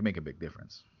today's game and can make a big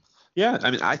difference. Yeah,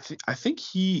 I mean, I think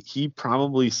he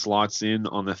probably slots in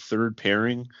on the third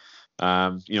pairing,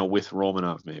 with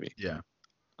Romanov maybe. Yeah.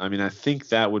 I mean, I think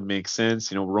that would make sense.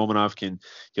 Romanov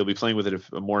he'll be playing with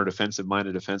a more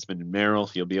defensive-minded defenseman in Merrill.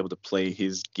 He'll be able to play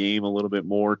his game a little bit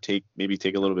more, take a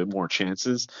little bit more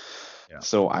chances. Yeah.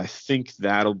 So I think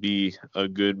that'll be a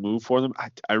good move for them.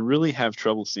 I really have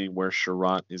trouble seeing where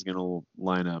Sherrod is going to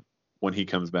line up when he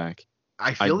comes back.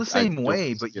 I feel the same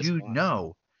way, but as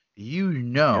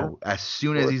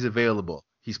soon as he's available,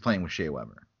 he's playing with Shea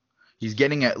Weber. He's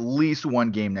getting at least one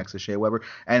game next to Shea Weber,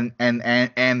 and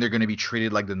they're going to be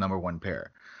treated like the number one pair.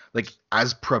 Like,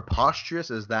 as preposterous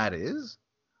as that is,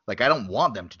 like, I don't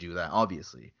want them to do that,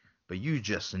 obviously, but you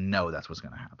just know that's what's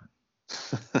going to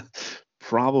happen.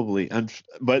 Probably.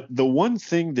 But the one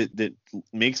thing that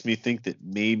makes me think that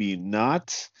maybe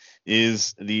not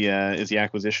is the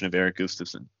acquisition of Erik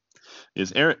Gustafsson.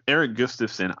 Erik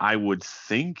Gustafsson, I would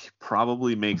think,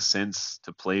 probably makes sense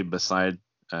to play beside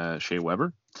Shea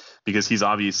Weber, because he's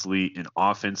obviously an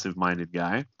offensive-minded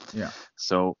guy. Yeah.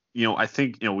 So, I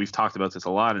think, we've talked about this a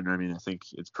lot, and I mean, I think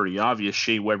it's pretty obvious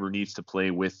Shea Weber needs to play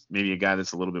with maybe a guy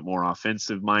that's a little bit more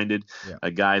offensive-minded,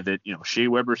 a guy that, Shea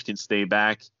Weber can stay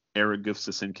back. Erik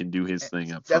Gustafsson can do his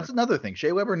thing up front. That's another thing.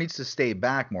 Shea Weber needs to stay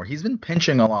back more. He's been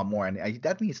pinching a lot more, and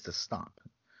that needs to stop.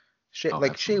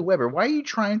 Shea Weber, why are you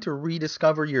trying to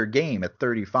rediscover your game at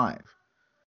 35?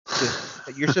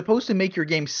 You're supposed to make your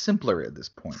game simpler at this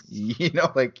point.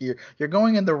 Like you're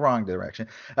going in the wrong direction.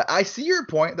 I see your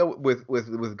point though with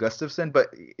Gustafsson,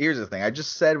 but here's the thing. I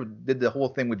just did the whole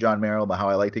thing with John Merrill about how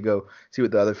I like to go see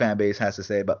what the other fan base has to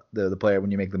say about the player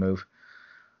when you make the move.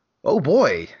 Oh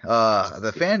boy,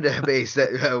 the fan base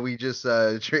that we just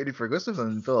traded for Gustafsson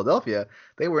in Philadelphia,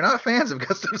 they were not fans of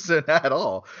Gustafsson at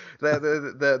all.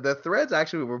 The threads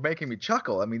actually were making me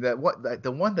chuckle. I mean, the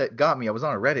one that got me, I was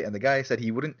on a Reddit and the guy said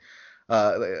he wouldn't.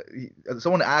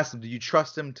 Someone asked him, "Do you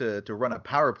trust him to run a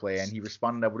power play?" And he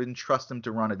responded, "I wouldn't trust him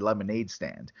to run a lemonade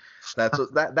stand." That's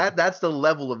the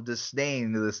level of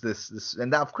disdain. This, and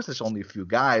now of course there's only a few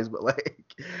guys, but like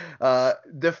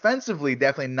defensively,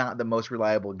 definitely not the most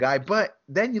reliable guy. But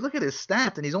then you look at his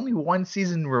stats, and he's only one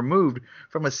season removed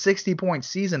from a 60-point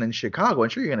season in Chicago. I'm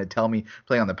sure you're gonna tell me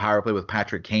playing on the power play with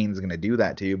Patrick Kane is gonna do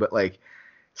that to you, but like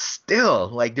still,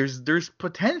 like there's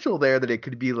potential there that it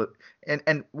could be.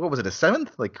 And what was it, a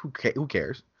seventh? Like who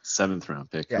cares? Seventh round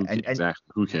pick. Yeah,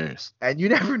 Exactly. Who cares? and you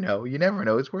never know. You never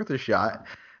know. It's worth a shot.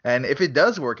 And if it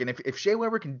does work, and if Shea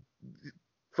Weber can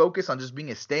focus on just being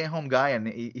a stay-at-home guy, and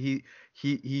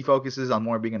he focuses on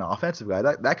more being an offensive guy,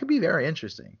 that could be very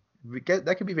interesting.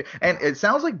 That could be, and it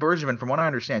sounds like Bergevin, from what I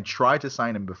understand, tried to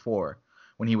sign him before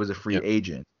when he was a free Yep.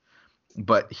 agent,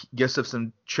 but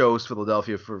Gustafsson chose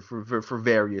Philadelphia for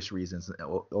various reasons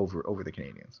over the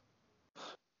Canadiens.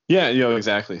 Yeah,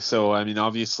 exactly. So, I mean,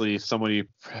 obviously, somebody,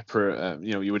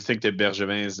 you would think that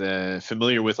Bergevin is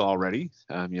familiar with already,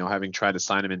 having tried to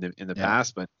sign him in the Yeah.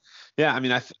 past. But yeah, I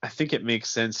mean, I think it makes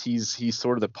sense. He's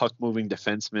sort of the puck moving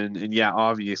defenseman, and yeah,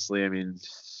 obviously, I mean,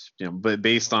 but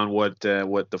based on what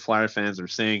the Flyer fans are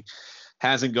saying,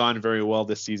 hasn't gone very well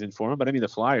this season for him. But I mean, the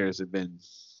Flyers have been,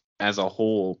 as a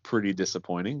whole, pretty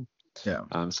disappointing. Yeah.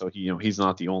 So he's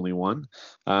not the only one.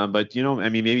 But I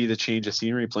mean, maybe the change of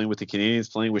scenery, playing with the Canadiens,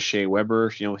 playing with Shea Weber,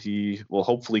 he will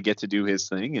hopefully get to do his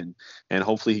thing, and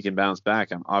hopefully he can bounce back.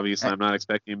 I'm not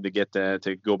expecting him to get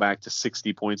to go back to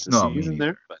 60 points a No, me season neither.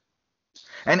 there, but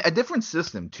And a different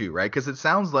system too, right? Because it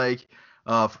sounds like,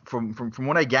 from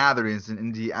what I gathered, is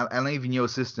in the Alain Vigneault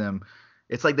system,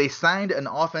 it's like they signed an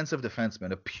offensive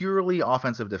defenseman, a purely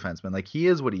offensive defenseman, like he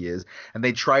is what he is, and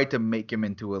they tried to make him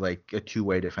into a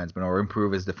two-way defenseman or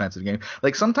improve his defensive game.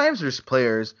 Like sometimes there's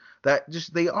players that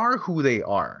just they are who they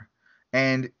are,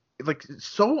 and like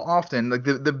so often, like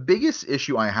the biggest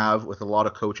issue I have with a lot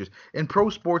of coaches in pro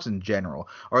sports in general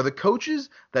are the coaches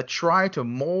that try to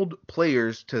mold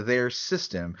players to their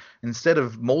system instead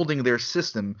of molding their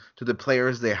system to the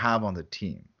players they have on the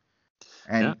team.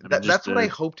 yeah, And I mean, that's just what I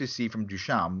hope to see from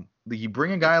Duchamp. Like, you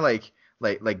bring a guy like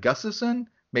Gustafsson,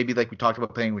 maybe like we talked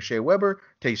about playing with Shea Weber,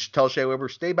 tell Shea Weber,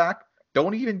 stay back.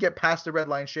 Don't even get past the red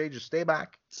line, Shea, just stay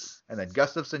back. And then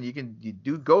Gustafsson, you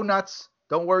do go nuts.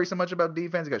 Don't worry so much about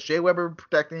defense. You got Shea Weber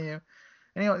protecting you.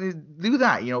 And do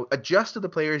that, adjust to the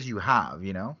players you have.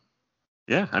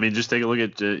 yeah, I mean, just take a look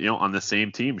at on the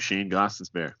same team, Shane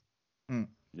Gostisbehere. Hmm.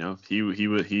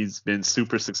 He's been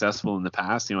super successful in the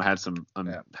past. Had some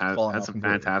Yeah, had falling off some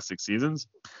completely. fantastic seasons.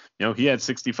 He had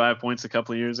 65 points a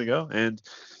couple of years ago and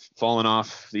fallen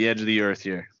off the edge of the earth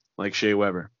here, like Shea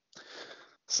Weber.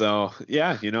 So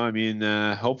yeah, I mean,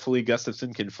 hopefully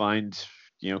Gustafsson can find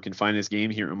his game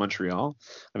here in Montreal.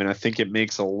 I mean, I think it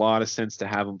makes a lot of sense to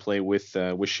have him play with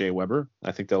Shea Weber.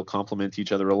 I think they'll complement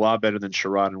each other a lot better than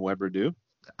Sherrod and Weber do.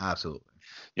 Absolutely.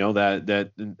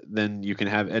 That then you can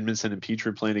have Edmondson and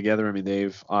Petrie playing together. I mean,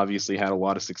 they've obviously had a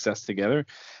lot of success together.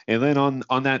 And then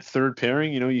on that third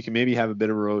pairing, you can maybe have a bit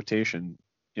of a rotation.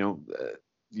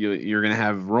 You're going to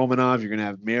have Romanov, you're going to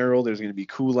have Merrill, there's going to be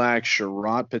Kulak,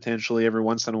 Sherrod potentially every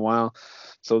once in a while.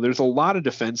 So there's a lot of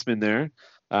defensemen there.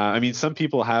 I mean, some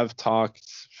people have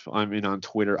talked. I mean, on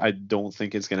Twitter, I don't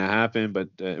think it's going to happen, but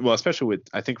especially with,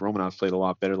 I think Romanov's played a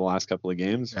lot better the last couple of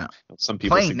games. Yeah. Some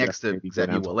people Playing next suggest to maybe go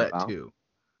Xavier down to Ouellet Laval. too.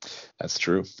 That's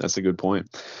true. That's a good point.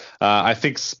 I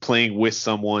think playing with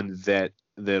someone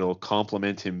that'll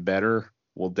complement him better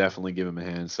will definitely give him a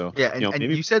hand. So Yeah, and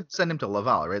maybe you said send him to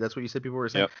Laval, right? That's what you said people were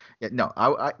saying. yep. Yeah, no,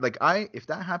 if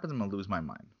that happens, I'm gonna lose my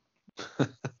mind.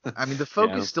 I mean, the Yeah, I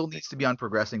focus don't still needs to be on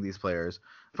progressing these players.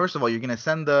 First of all, you're gonna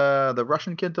send the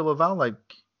Russian kid to Laval. Like,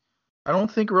 I don't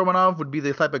think Romanov would be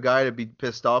the type of guy to be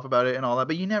pissed off about it and all that,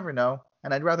 but you never know.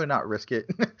 And I'd rather not risk it.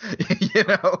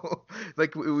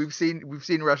 Like we've seen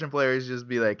Russian players just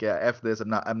be like, yeah, f this.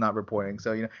 I'm not reporting.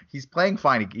 So he's playing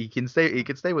fine. He can stay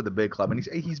with the big club, and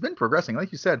he's been progressing.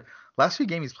 Like you said, last few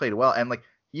games he's played well. And like,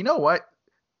 you know what?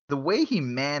 The way he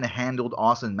manhandled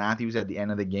Austin Matthews at the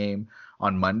end of the game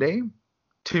on Monday,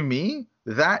 to me,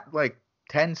 that like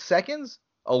 10 seconds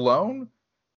alone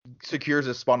secures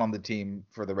a spot on the team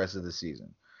for the rest of the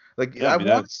season. Like, yeah, I I mean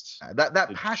want that's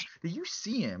that pass. Did you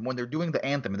see him when they're doing the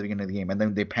anthem at the beginning of the game and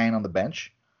then they pan on the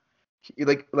bench?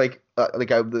 My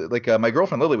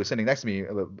girlfriend Lily was sitting next to me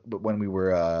when we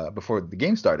were before the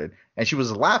game started, and she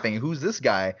was laughing. Who's this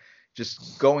guy?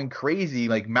 just going crazy,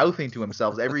 like mouthing to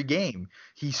himself every game.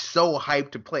 He's so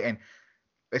hyped to play, and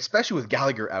especially with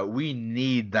Gallagher out, we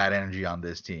need that energy on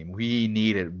this team. We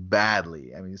need it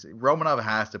badly. I mean, Romanov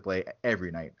has to play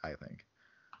every night, I think.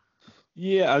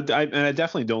 Yeah, and I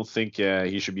definitely don't think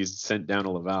he should be sent down to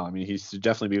Laval. I mean, he should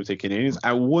definitely be with the Canadiens.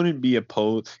 I wouldn't be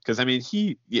opposed because I mean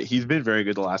he's been very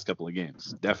good the last couple of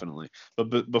games, definitely.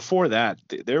 But before that,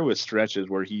 there was stretches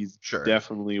where he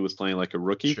definitely was playing like a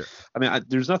rookie. Sure. I mean,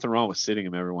 there's nothing wrong with sitting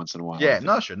him every once in a while. Yeah,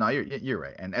 no, sure, no, you're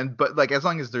right, and but like as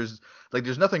long as there's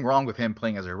nothing wrong with him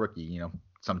playing as a rookie,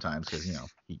 sometimes because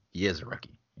he is a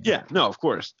rookie. Yeah, no, of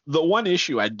course. The one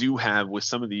issue I do have with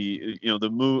some of the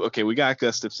move. Okay, we got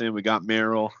Gustafsson, we got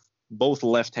Merrill, both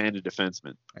left-handed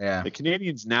defensemen. Yeah. The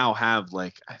Canadiens now have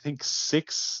I think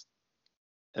 6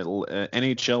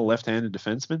 NHL left-handed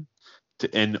defensemen,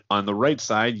 and on the right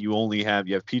side you have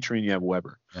Petrie and you have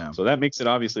Weber. Yeah. So that makes it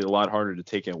obviously a lot harder to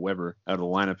take out Weber out of the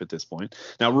lineup at this point.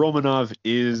 Now Romanov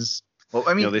is. Well,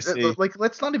 I mean,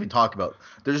 let's not even talk about.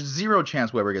 There's zero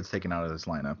chance Weber gets taken out of this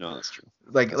lineup. No, that's true.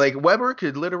 Like Weber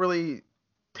could literally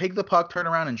take the puck, turn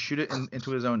around, and shoot it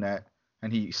into his own net,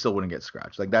 and he still wouldn't get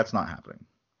scratched. Like that's not happening.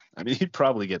 I mean, he'd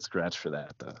probably get scratched for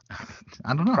that, though.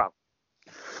 I don't know. Probably.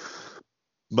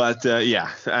 But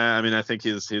yeah, I mean, I think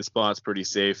his spot's pretty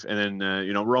safe. And then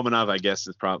Romanov, I guess,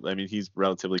 is probably. I mean, he's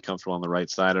relatively comfortable on the right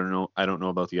side. I don't know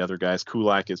about the other guys.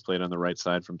 Kulak has played on the right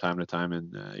side from time to time,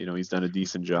 and he's done a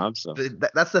decent job. So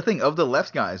that's the thing. Of the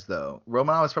left guys, though,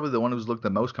 Romanov is probably the one who's looked the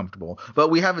most comfortable. But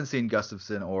we haven't seen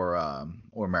Gustafsson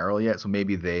or Merrill yet, so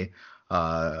maybe they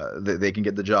can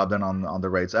get the job done on the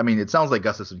right side. I mean, it sounds like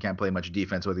Gustafsson can't play much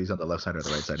defense whether he's on the left side or the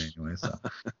right side anyway. So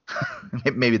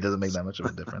maybe it doesn't make that much of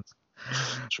a difference.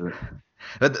 Sure.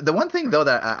 The one thing though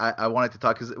that I wanted to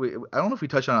talk because I don't know if we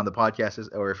touched on the podcast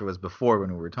or if it was before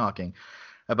when we were talking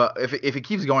about if it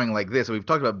keeps going like this. We've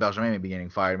talked about Benjamin maybe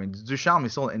getting fired. I mean, Ducharme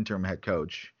is still an interim head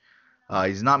coach.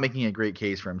 He's not making a great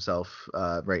case for himself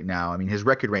right now. I mean, his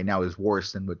record right now is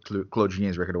worse than what Claude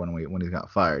Julien's record when he got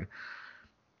fired.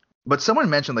 But someone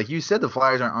mentioned, like you said, the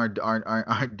Flyers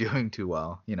aren't doing too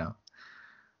well.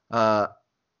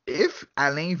 If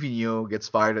Alain Vigneault gets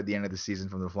fired at the end of the season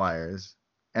from the Flyers,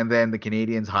 and then the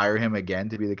Canadiens hire him again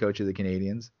to be the coach of the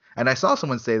Canadiens, and I saw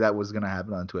someone say that was going to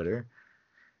happen on Twitter,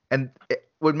 and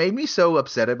what made me so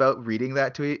upset about reading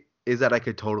that tweet is that I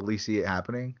could totally see it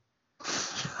happening.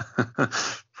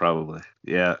 Probably,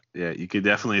 yeah, you could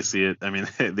definitely see it. I mean,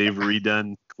 they've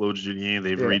redone Claude Julien,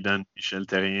 they've redone Michel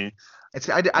Therrien.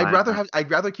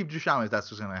 I'd rather keep Ducharme if that's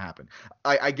what's going to happen.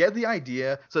 I get the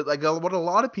idea. So like what a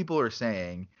lot of people are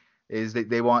saying is that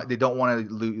they don't want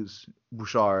to lose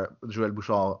Joël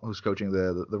Bouchard, who's coaching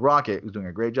the Rocket, who's doing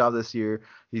a great job this year.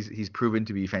 He's proven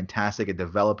to be fantastic at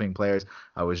developing players.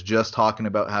 I was just talking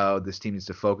about how this team needs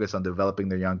to focus on developing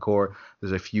their young core.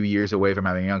 There's a few years away from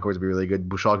having a young core to be really good.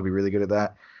 Bouchard could be really good at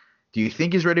that. Do you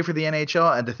think he's ready for the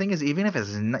NHL? And the thing is, even if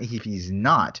he's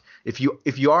not, if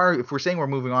we're saying we're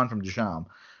moving on from Ducharme,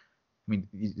 I mean,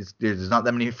 there's not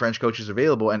that many French coaches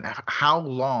available. And how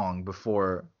long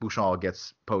before Bouchard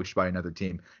gets poached by another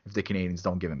team if the Canadiens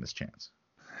don't give him this chance?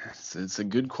 It's a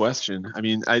good question. I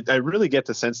mean, I really get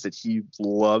the sense that he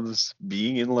loves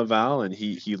being in Laval and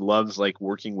he loves like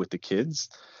working with the kids.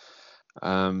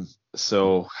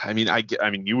 So I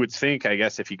mean, you would think, I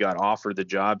guess, if he got offered the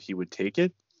job, he would take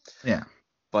it. Yeah.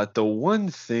 But the one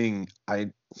thing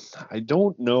I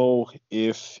don't know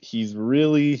if he's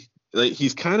really like,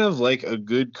 he's kind of like a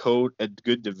good coach, a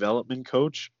good development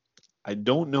coach. I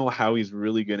don't know how he's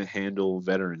really going to handle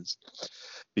veterans,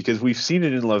 because we've seen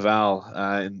it in Laval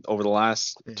over the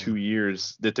last 2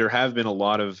 years that there have been a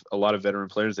lot of veteran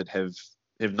players that have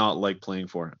not liked playing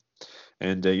for him.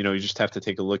 And you just have to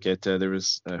take a look at there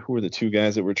was who were the two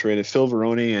guys that were traded? Phil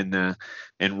Veroni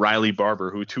and Riley Barber,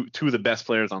 who two of the best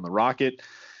players on the Rocket.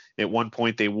 At one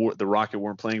point, the Rocket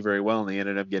weren't playing very well, and they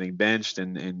ended up getting benched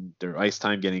and their ice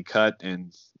time getting cut,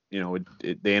 and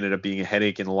they ended up being a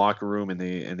headache in the locker room, and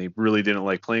they really didn't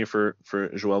like playing for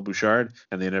Joël Bouchard,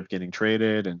 and they ended up getting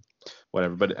traded and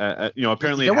whatever. But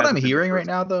apparently, what I'm hearing right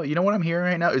now, though, is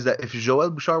that if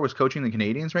Joël Bouchard was coaching the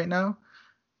Canadiens right now,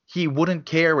 he wouldn't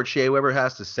care what Shea Weber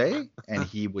has to say, and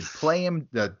he would play him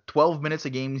the 12 minutes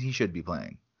of games he should be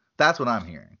playing. That's what I'm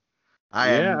hearing.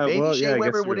 Maybe Shea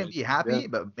Weber wouldn't be happy,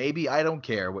 but maybe I don't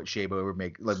care what Shea Weber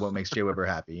what makes Shea Weber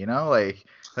happy. Like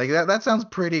that sounds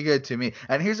pretty good to me.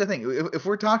 And here's the thing: if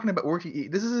we're talking about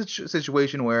this is a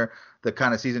situation where the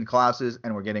kind of season collapses,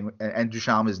 and we're getting and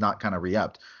Ducharme is not kind of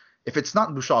re-upped. If it's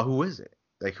not Bouchard, who is it?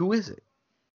 Like, who is it?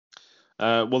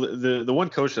 Well, the one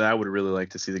coach that I would really like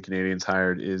to see the Canadiens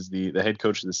hired is the head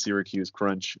coach of the Syracuse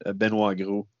Crunch, Benoit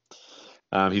Gros.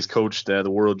 He's coached the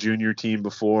World Junior team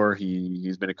before.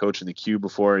 He's been a coach in the Q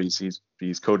before. He's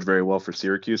coached very well for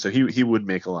Syracuse, so he would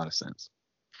make a lot of sense.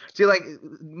 See, like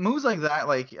moves like that,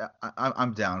 like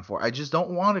I'm down for. I just don't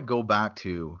want to go back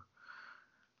to.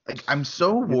 Like I'm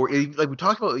so worried. Like we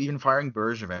talked about even firing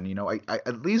Bergevin.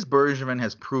 At least Bergevin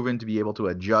has proven to be able to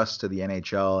adjust to the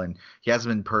NHL, and he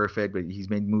hasn't been perfect, but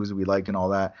he's made moves that we liked and all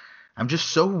that. I'm just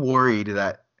so worried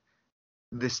that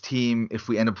this team, if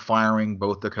we end up firing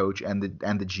both the coach and the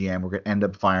GM, we're gonna end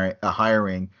up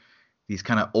hiring these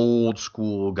kind of old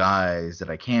school guys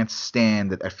that I can't stand.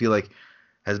 That I feel like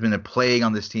has been a plague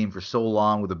on this team for so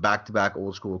long with the back-to-back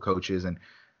old school coaches. And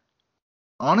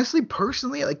honestly,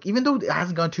 personally, like even though it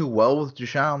hasn't gone too well with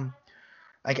Duchamp,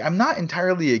 like I'm not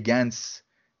entirely against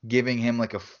giving him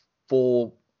like a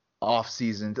full off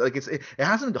season. Like it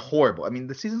hasn't been horrible. I mean,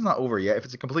 the season's not over yet. If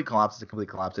it's a complete collapse, it's a complete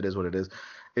collapse. It is what it is.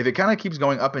 If it kind of keeps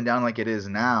going up and down like it is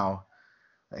now,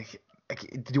 like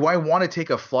do I want to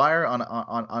take a flyer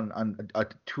on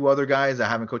two other guys that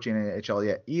haven't coached in the NHL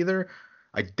yet either?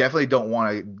 I definitely don't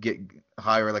want to get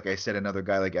hire, like I said, another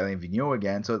guy like Alain Vigneault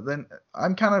again. So then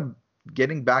I'm kind of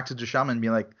getting back to Duchamp and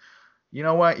being like, you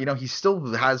know what? He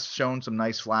still has shown some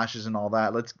nice flashes and all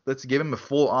that. Let's give him a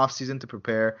full off season to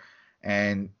prepare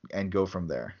and go from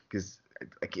there. Because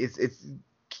like it's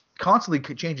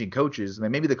constantly changing coaches. I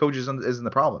mean, maybe the coaches isn't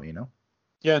the problem.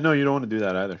 Yeah, no, you don't want to do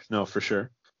that either. No, for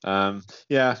sure.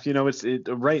 Yeah, it's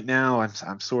right now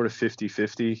I'm sort of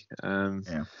 50-50.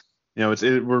 Yeah.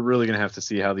 We're really going to have to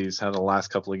see how the last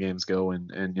couple of games go and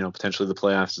potentially the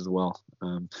playoffs as well.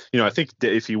 I think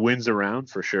if he wins around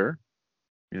for sure,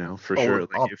 for sure.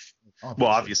 Like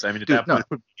obviously, I mean, at that point, it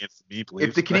would be against the Maple Leafs.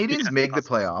 If the Canadiens make the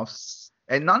awesome. playoffs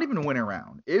and not even win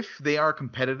around, if they are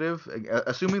competitive,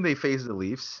 assuming they face the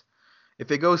Leafs, if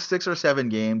it goes 6 or 7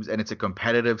 games and it's a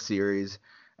competitive series,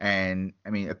 and I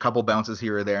mean a couple bounces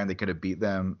here or there, and they could have beat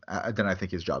them, then I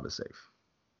think his job is safe.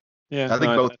 Yeah, I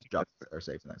think both jobs are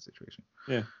safe in that situation.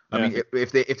 Yeah, I mean,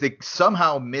 if they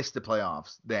somehow miss the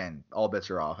playoffs, then all bets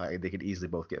are off. They could easily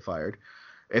both get fired.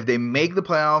 If they make the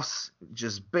playoffs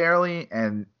just barely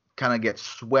and kind of get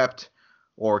swept,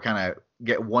 or kind of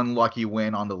get one lucky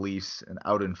win on the Leafs and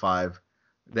out in 5,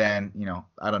 then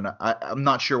I don't know. I'm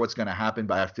not sure what's going to happen,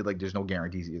 but I feel like there's no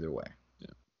guarantees either way.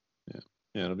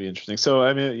 Yeah, it'll be interesting. So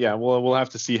I mean, yeah, we'll have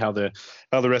to see how the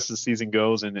rest of the season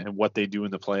goes and what they do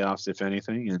in the playoffs, if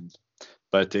anything.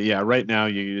 But yeah, right now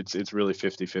it's really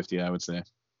 50-50, I would say.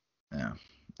 Yeah.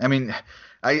 I mean,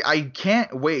 I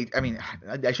can't wait. I mean,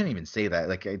 I shouldn't even say that.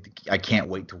 Like, I can't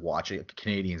wait to watch a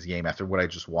Canadiens game after what I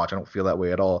just watched. I don't feel that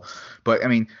way at all. But I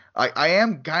mean, I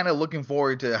am kind of looking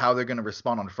forward to how they're going to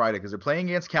respond on Friday, because they're playing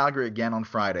against Calgary again on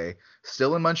Friday,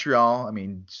 still in Montreal. I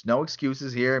mean, no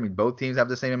excuses here. I mean, both teams have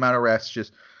the same amount of rests.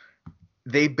 Just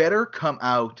they better come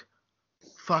out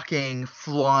fucking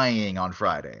flying on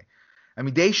Friday. I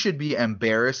mean, they should be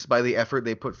embarrassed by the effort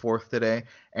they put forth today.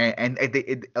 And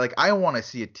like, I want to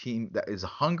see a team that is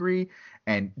hungry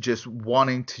and just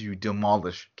wanting to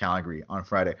demolish Calgary on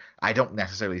Friday. I don't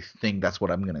necessarily think that's what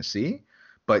I'm going to see,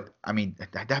 but I mean,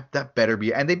 that better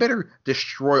be, and they better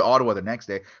destroy Ottawa the next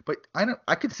day. But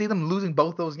I could see them losing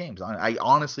both those games. I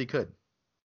honestly could.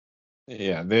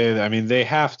 Yeah, they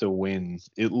have to win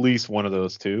at least one of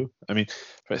those two. I mean,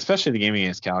 especially the game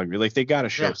against Calgary. Like, they got to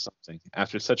show something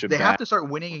after such a They have to start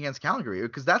winning against Calgary,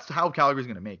 because that's how Calgary's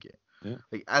going to make it. Yeah.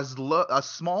 Like, as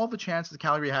small of a chance as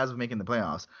Calgary has of making the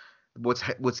playoffs,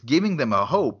 what's giving them a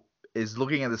hope is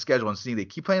looking at the schedule and seeing they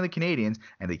keep playing the Canadiens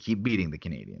and they keep beating the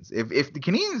Canadiens. If the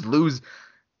Canadiens lose,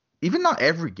 even not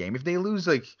every game, if they lose,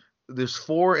 like, there's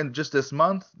 4 in just this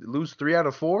month, lose 3 out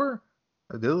of 4,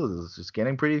 it's just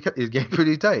getting pretty. He's getting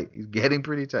pretty tight. He's getting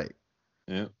pretty tight.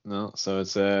 Yeah, no. So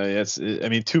it's I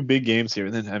mean, 2 big games here,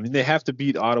 and then I mean they have to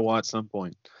beat Ottawa at some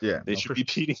point. Yeah, they should be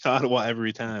beating Ottawa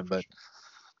every time. But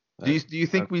do you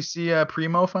think we see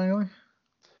Primo finally?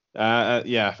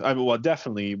 Yeah. Well,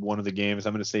 definitely one of the games.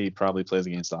 I'm going to say he probably plays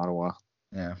against Ottawa.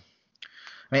 Yeah.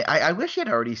 I mean, I wish he had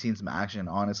already seen some action,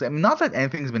 honestly. I mean, not that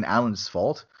anything's been Allen's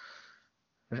fault.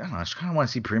 I don't know. I just kind of want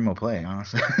to see Primo play,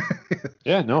 honestly.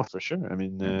 Yeah, no, for sure. I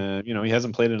mean, he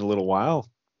hasn't played in a little while.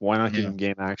 Why not give him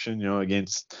game action?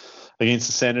 Against the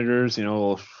Senators.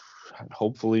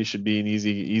 Hopefully should be an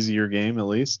easier game at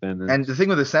least. And the thing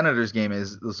with the Senators game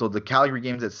is, so the Calgary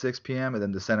game's at 6 p.m. and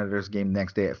then the Senators game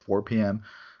next day at 4 p.m.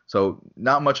 So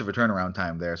not much of a turnaround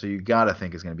time there. So you gotta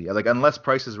think it's gonna be like, unless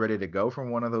Price is ready to go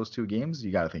from one of those 2 games,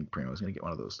 you gotta think Primo's gonna get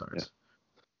one of those starts.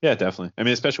 Yeah, definitely. I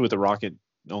mean, especially with the Rocket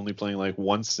only playing like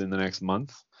once in the next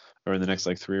month, or in the next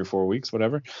like 3 or 4 weeks,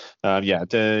 whatever. You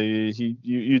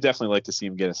definitely like to see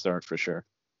him get a start for sure.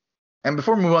 And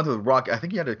before we move on to the Rock, I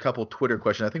think you had a couple Twitter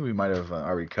questions. I think we might have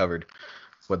already covered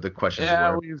what the questions Yeah,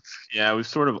 were. we've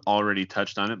sort of already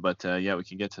touched on it, but yeah, we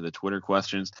can get to the Twitter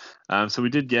questions. So we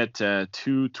did get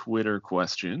two Twitter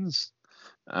questions.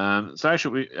 So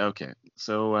actually,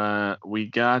 we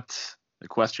got a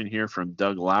question here from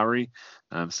Doug Lowry.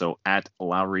 So at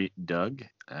Lowry Doug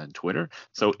on Twitter.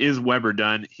 So is Weber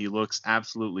done? He looks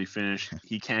absolutely finished.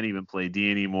 He can't even play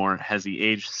D anymore. Has he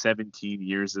aged 17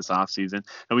 years this offseason?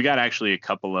 And we got actually a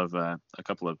couple of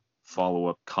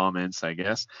follow-up comments, I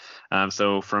guess.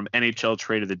 So from NHL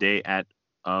Trade of the Day at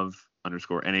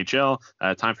of_NHL,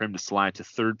 time for him to slide to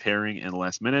third pairing in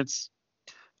less minutes.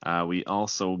 We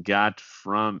also got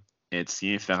from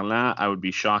Etienne Ferland. I would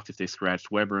be shocked if they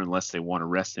scratched Weber unless they want to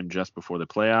rest him just before the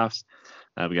playoffs.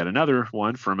 We got another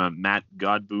one from Matt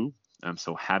Godbout.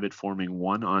 So Habit Forming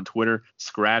 1 on Twitter.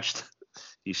 Scratched.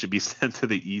 He should be sent to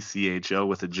the ECHL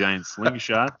with a giant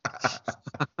slingshot.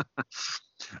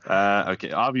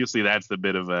 Okay, obviously that's the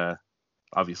bit of a.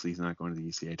 Obviously, he's not going to the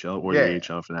ECHL or the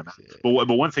AHL for that matter.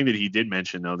 But one thing that he did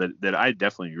mention, though, that I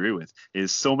definitely agree with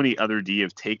is so many other D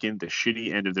have taken the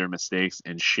shitty end of their mistakes,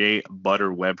 and Shea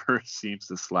Butter Weber seems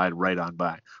to slide right on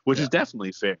by, which is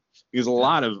definitely fair. Because a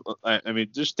lot of, I mean,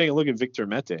 just take a look at Victor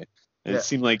Mete. And it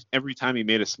seemed like every time he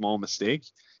made a small mistake,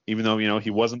 even though, he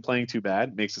wasn't playing too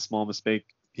bad, makes a small mistake,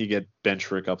 he get benched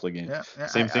for a couple of games.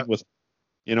 Same thing with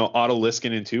Otto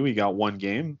Liskinen too. He got one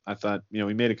game. I thought, he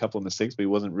made a couple of mistakes, but he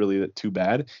wasn't really too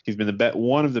bad. He's been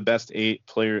one of the best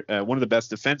one of the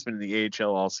best defensemen in the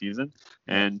AHL all season.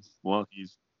 And who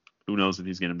knows if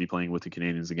he's going to be playing with the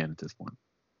Canadiens again at this point.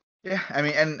 Yeah, I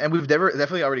mean, and we've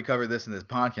definitely already covered this in this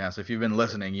podcast. If you've been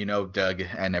listening, Doug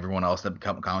and everyone else that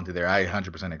commented there, I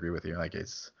 100% agree with you. Like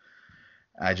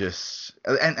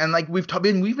like we've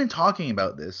been talking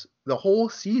about this the whole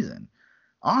season.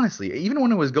 Honestly, even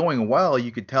when it was going well,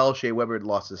 you could tell Shea Weber had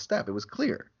lost his step. It was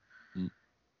clear.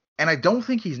 And I don't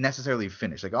think he's necessarily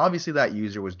finished. Like, obviously that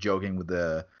user was joking with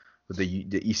the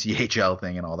ECHL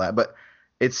thing and all that, but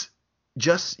it's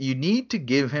just, you need to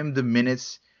give him the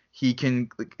minutes he can.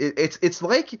 It's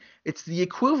the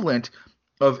equivalent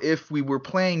of if we were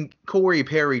playing Corey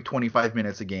Perry 25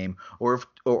 minutes a game,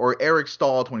 or Eric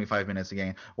Stahl 25 minutes a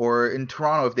game, or in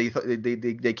Toronto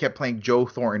if they kept playing Joe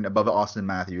Thornton above Austin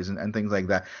Matthews and things like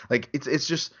that. Like, it's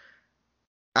just,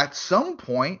 at some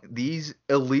point these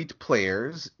elite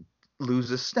players lose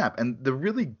a step, and the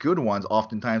really good ones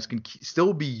oftentimes can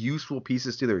still be useful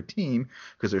pieces to their team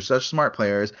because they're such smart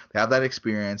players. They have that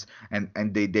experience, and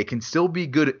they can still be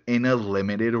good in a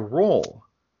limited role.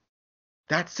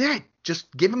 That's it.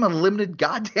 Just give him a limited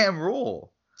goddamn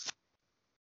role.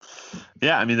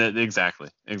 Yeah, I mean, exactly.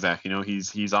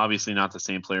 He's obviously not the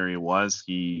same player he was.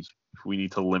 We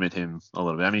need to limit him a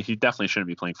little bit. I mean, he definitely shouldn't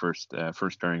be playing first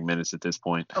pairing minutes at this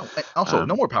point. Oh, also,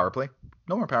 no more power play.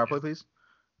 No more power play, please.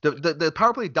 The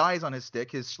power play dies on his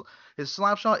stick. His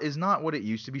slap shot is not what it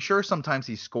used to be. Sure, sometimes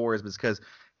he scores because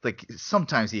like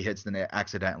sometimes he hits the net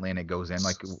accidentally and it goes in.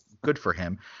 Like, good for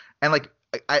him. And like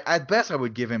at best I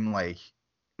would give him like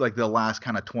the last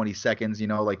kind of 20 seconds,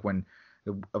 like when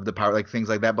of the power, like things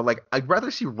like that. But like, I'd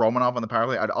rather see Romanov on the power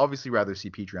play. I'd obviously rather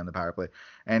see Petrie on the power play,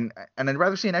 and I'd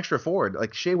rather see an extra forward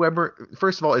like Shea Weber.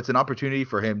 First of all, it's an opportunity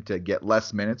for him to get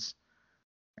less minutes,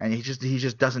 and he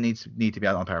just doesn't need to be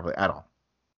out on the power play at all.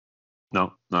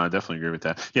 No, I definitely agree with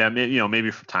that. Yeah, maybe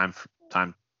from time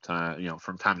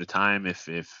to time, if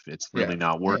it's really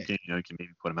not working, you can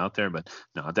maybe put him out there, but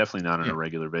no, definitely not on a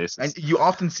regular basis. And you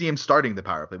often see him starting the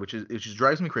power play, which just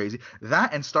drives me crazy.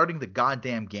 That and starting the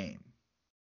goddamn game,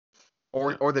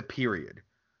 or the period.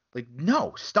 Like,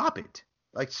 no, stop it.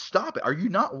 Like, stop it. Are you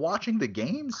not watching the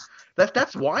games?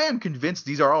 That's why I'm convinced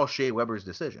these are all Shea Weber's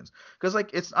decisions. Because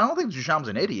like, I don't think Duchamp's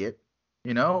an idiot,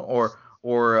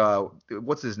 or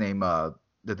what's his name?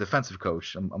 The defensive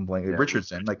coach. I'm blanking.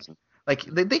 Richardson. Like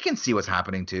they can see what's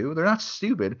happening too. They're not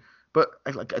stupid, but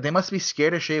like they must be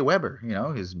scared of Shea Weber.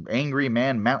 His angry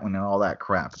man mountain and all that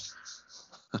crap.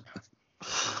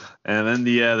 And then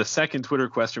the second Twitter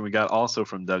question we got also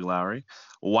from Doug Lowry.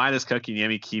 Why does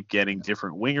Kotkaniemi keep getting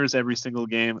different wingers every single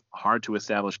game? Hard to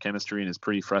establish chemistry and is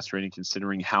pretty frustrating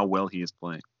considering how well he is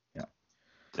playing. Yeah,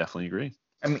 definitely agree.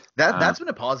 I mean, that's been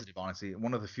a positive, honestly.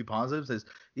 One of the few positives is,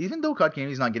 even though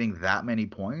Kotkaniemi's not getting that many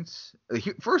points,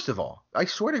 first of all, I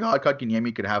swear to God,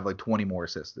 Kotkaniemi could have like 20 more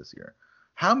assists this year.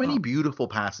 How many beautiful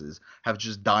passes have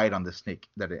just died on the snake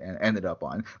that it ended up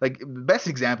on? Like, the best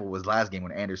example was last game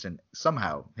when Anderson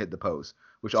somehow hit the post,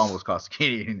 which almost cost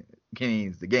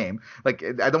Canadiens the game. Like,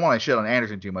 I don't want to shit on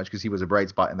Anderson too much because he was a bright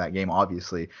spot in that game,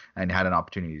 obviously, and had an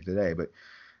opportunity today, but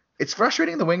it's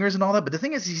frustrating, the wingers and all that, but the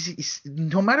thing is, he's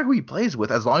no matter who he plays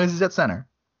with, as long as he's at center,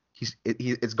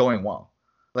 it's going well.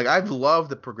 Like, I've loved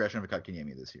the progression of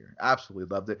Kotkaniemi this year.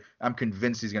 Absolutely loved it. I'm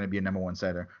convinced he's going to be a number one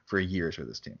center for years for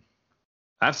this team.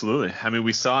 Absolutely. I mean,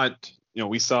 we saw it.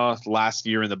 We saw last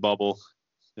year in the bubble.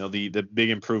 The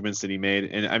big improvements that he made,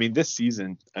 and I mean, this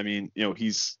season. I mean,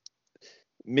 he's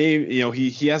maybe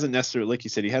he hasn't necessarily, like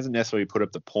you said, he hasn't necessarily put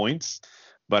up the points.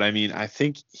 But I mean, I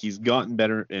think he's gotten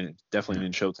better, and definitely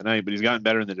didn't show tonight. But he's gotten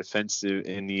better in the defensive,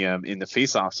 in the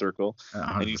face-off circle,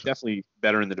 100%. and he's definitely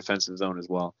better in the defensive zone as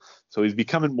well. So he's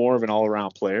becoming more of an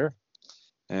all-around player.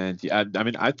 And I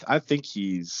mean, I think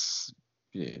he's,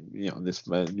 this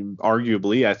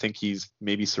arguably, I think he's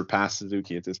maybe surpassed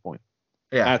Suzuki at this point.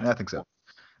 Yeah, I think so.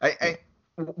 I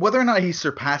whether or not he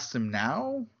surpassed him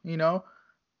now,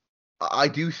 I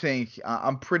do think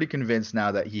I'm pretty convinced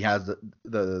now that he has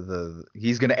the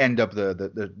he's going to end up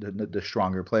the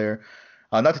stronger player.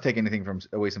 Not to take anything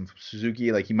away from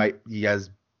Suzuki, like he has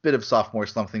a bit of sophomore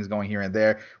slump things going here and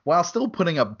there, while still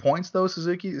putting up points though.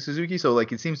 Suzuki. So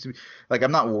like, it seems to be like,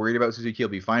 I'm not worried about Suzuki. He'll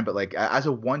be fine, but like, as a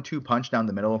 1-2 punch down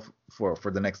the middle for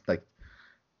the next like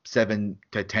 7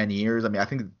 to 10 years, I mean, I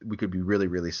think we could be really,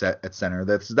 really set at center.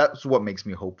 That's what makes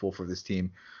me hopeful for this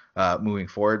team moving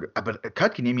forward. But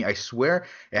Kotkaniemi, I swear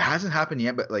it hasn't happened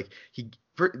yet, but like,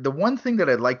 the one thing that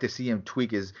I'd like to see him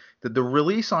tweak is that the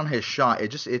release on his shot,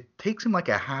 it takes him like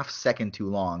a half second too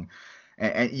long.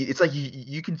 And it's like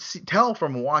you can tell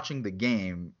from watching the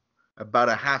game about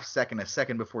a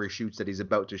second before he shoots that he's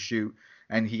about to shoot,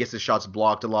 and he gets his shots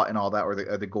blocked a lot and all that, or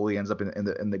the goalie ends up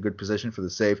in the good position for the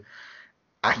save.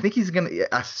 I think he's going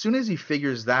to, as soon as he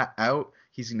figures that out,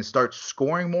 he's going to start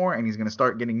scoring more, and he's going to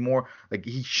start getting more. Like,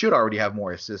 he should already have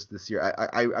more assists this year.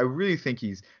 I really think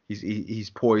he's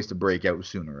poised to break out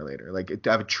sooner or later. Like,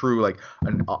 to have a true, like,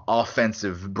 an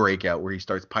offensive breakout where he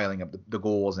starts piling up the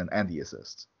goals and the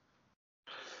assists.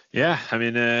 Yeah, I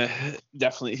mean,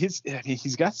 definitely. He's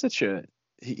got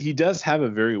he does have a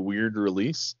very weird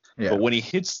release. Yeah. But when he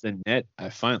hits the net, I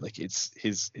find like it's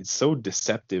so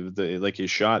deceptive. Like his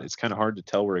shot, it's kind of hard to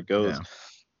tell where it goes. Yeah.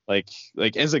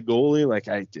 Like as a goalie, like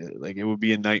it would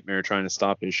be a nightmare trying to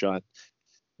stop his shot.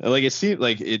 Like, it seems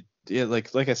like it. Yeah,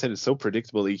 like I said, it's so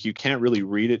predictable. Like, you can't really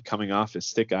read it coming off his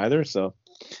stick either. So,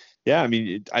 yeah, I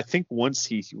mean, I think once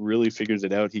he really figures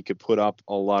it out, he could put up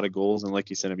a lot of goals. And like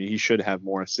you said, I mean, he should have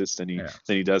more assists than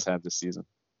he does have this season.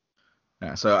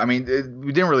 Yeah, so I mean,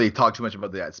 we didn't really talk too much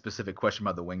about that specific question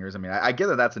about the wingers. I mean, I get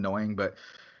that that's annoying, but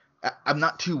I'm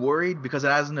not too worried because it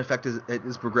hasn't affected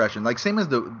his progression. Like, same as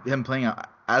him playing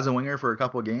as a winger for a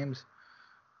couple of games,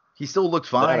 he still looked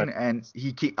fine, and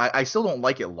I still don't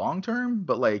like it long term,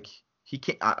 but like, he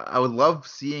can't. I would love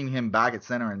seeing him back at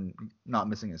center and not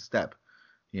missing a step,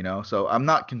 So I'm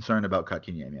not concerned about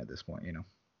Kotkaniemi at this point,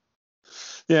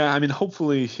 Yeah, I mean,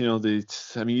 hopefully, you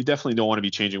definitely don't want to be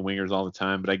changing wingers all the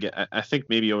time, but I think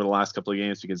maybe over the last couple of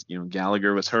games, because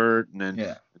Gallagher was hurt, and then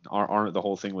the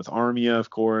whole thing with Armia, of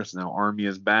course. Now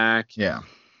Armia's back. Yeah.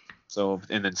 So,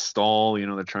 and then Stahl,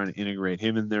 they're trying to integrate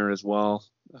him in there as well.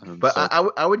 But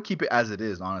I would keep it as it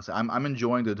is, honestly. I'm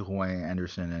enjoying the Drouin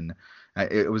Anderson,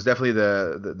 and it was definitely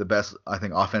the best, I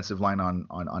think, offensive line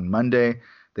on Monday.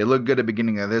 They looked good at the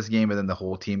beginning of this game, and then the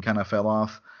whole team kind of fell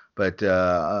off. But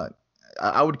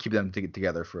I would keep them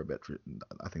together for a bit.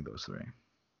 I think those three.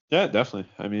 Yeah, definitely.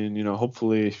 I mean,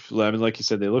 hopefully, like you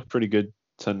said, they look pretty good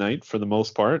tonight for the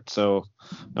most part. So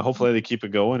hopefully they keep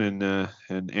it going,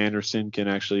 and Anderson can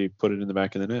actually put it in the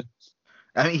back of the net.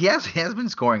 I mean, he has been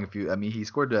scoring a few. I mean, he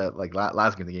scored like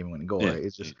last game, the game-winning goal. Right?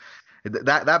 It's just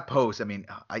that post. I mean,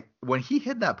 when he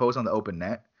hit that post on the open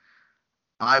net,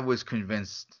 I was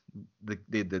convinced the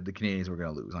Canadiens were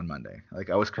going to lose on Monday. Like,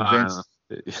 I was convinced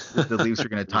the Leafs were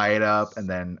going to tie it up, and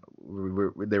then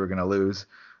they were going to lose.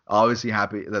 Obviously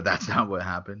happy that that's not what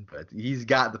happened, but he's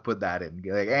got to put that in.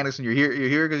 Like, Anderson, you're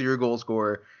here because you're a goal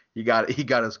scorer. He got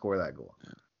to score that gool.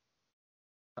 Yeah.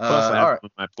 Plus, I have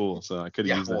my pool, so I could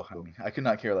have used that. I mean, I could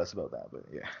not care less about that, but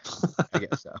yeah, I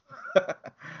guess so.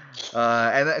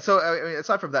 And so, I mean,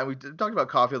 aside from that, we talked about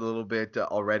Caulfield a little bit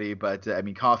already, but I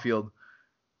mean, Caulfield.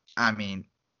 I mean,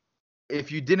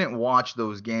 if you didn't watch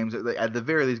those games, at the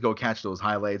very least, go catch those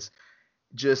highlights.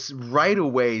 Just right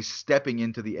away stepping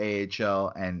into the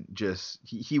AHL, and just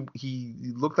he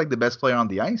looked like the best player on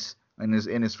the ice in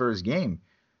his first game,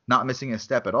 not missing a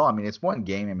step at all. I mean, it's one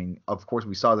game. I mean, of course,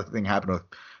 we saw the thing happen with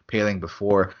Paling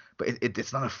before, but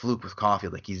it's not a fluke with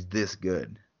Caulfield. Like, he's this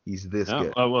good. He's this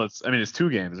good. Well, it's 2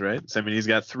 games, right? So, I mean, he's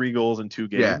got 3 goals in 2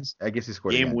 games. Yeah, I guess he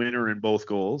scored game winner in both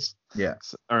goals. Yeah,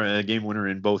 or a game winner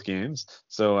in both games.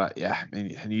 So yeah, I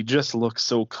mean, and he just looks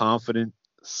so confident.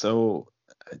 So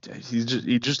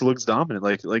he just looks dominant.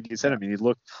 Like you said, I mean, he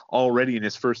looked already in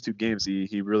his first two games.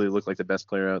 He really looked like the best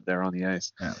player out there on the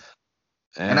ice. Yeah.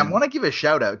 And I And want to give a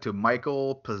shout out to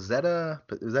Michael Pizzetta.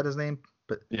 Is that his name?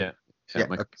 But yeah, yeah,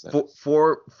 Mike.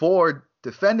 for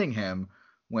defending him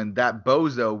when that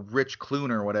bozo Rich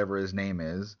Clune or whatever his name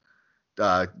is,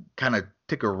 kind of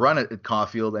took a run at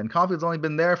Caulfield, and Caulfield's only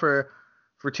been there for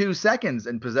 2 seconds,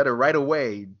 and Pizzetta right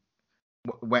away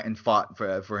went and fought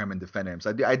for him and defended him.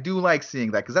 So I do like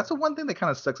seeing that, because that's the one thing that kind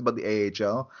of sucks about the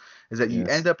AHL is that you Yes.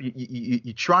 end up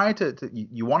you try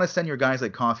you want to send your guys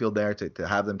like Caulfield there to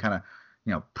have them kind of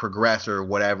progress or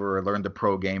whatever, or learn the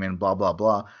pro game and blah blah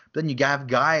blah. But then you have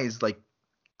guys like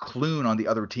Clune on the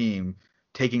other team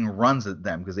taking runs at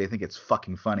them because they think it's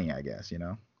fucking funny, I guess,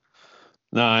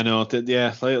 No, I know.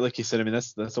 Yeah, like you said, I mean,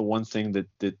 that's the one thing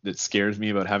that scares me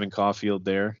about having Caulfield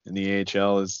there in the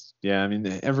AHL is, yeah, I mean,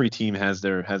 every team has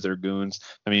their goons.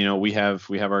 I mean, we have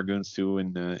our goons too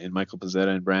in Michael Pizzetta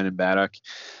and Brandon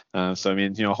Baddock. So I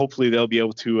mean, hopefully they'll be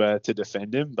able to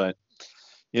defend him, but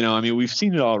I mean, we've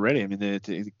seen it already. I mean,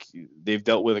 they've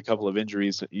dealt with a couple of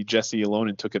injuries. Jesse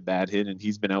Alonen took a bad hit, and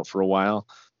he's been out for a while.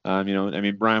 I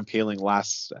mean, Brian Paling I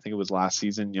think it was last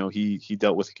season, he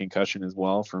dealt with a concussion as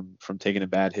well from taking a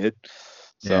bad hit.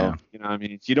 So, Yeah. I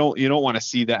mean, you don't want to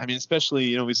see that. I mean, especially,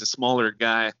 he's a smaller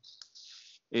guy.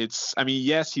 I mean,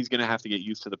 yes, he's going to have to get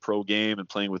used to the pro game and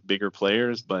playing with bigger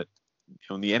players, but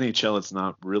in the NHL, it's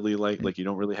not really like you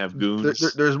don't really have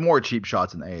goons. There's more cheap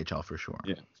shots in the AHL for sure.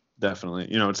 Yeah. Definitely.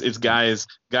 It's guys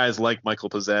like Michael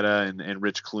Pizzetta and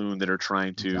Rich Clune that are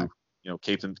trying to,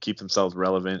 Exactly. keep themselves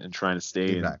relevant and trying to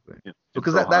stay Exactly. in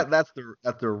Because pro hockey.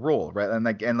 that's their role, right? And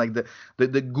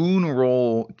the goon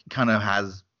role kind of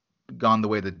has gone the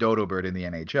way the dodo bird in the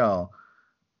NHL,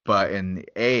 but in the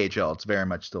AHL it's very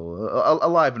much still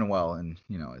alive and well, and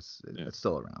Yeah. it's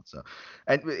still around. So,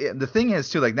 and the thing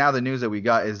is too, like now the news that we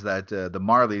got is that the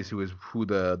Marlies, who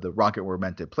the Rocket were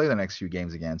meant to play the next few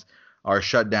games against, are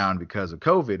shut down because of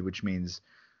COVID, which means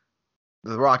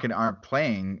the Rocket aren't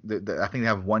playing. I think they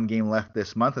have one game left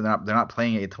this month, and they're not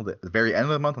playing it until the very end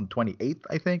of the month on the 28th,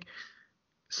 I think.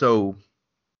 So,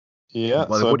 Yeah.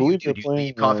 well, So I what do you believe do? they're Do you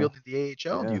leave playing. Caulfield in the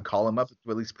AHL? Do Yeah. you call him up to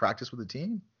at least practice with the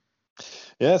team?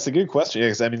 Yeah, it's a good question. Yeah,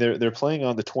 because I mean they're playing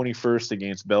on the 21st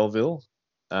against Belleville.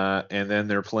 And then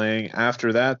they're playing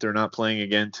after that. They're not playing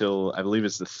again till I believe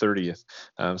it's the 30th.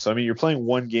 So I mean, you're playing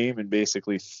one game in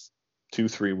basically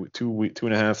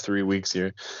 2.5, 3 weeks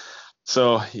here.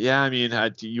 So yeah, I mean,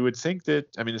 you would think that.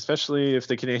 I mean, especially if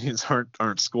the Canadians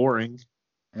aren't scoring,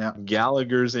 Yeah.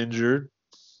 Gallagher's injured,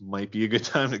 might be a good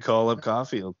time to call up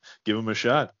Caulfield, give him a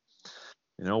shot.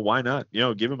 Why not?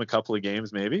 Give him a couple of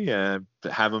games, maybe.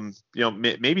 Have him,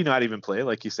 maybe not even play,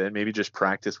 like you said, maybe just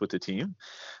practice with the team,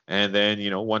 and then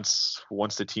once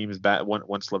the team is back,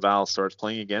 once Laval starts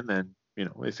playing again, then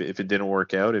if it didn't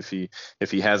work out, if he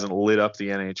hasn't lit up the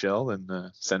NHL,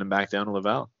 then send him back down to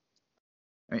Laval.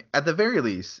 I mean, at the very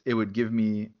least, it would give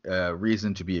me a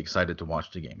reason to be excited to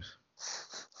watch the games,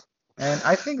 and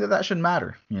I think that should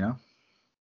matter. Yeah,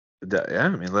 I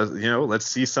mean, let's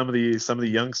see some of the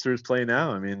youngsters play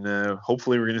now. I mean,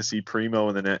 hopefully we're going to see Primo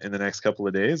in the next couple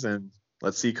of days, and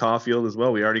let's see Caulfield as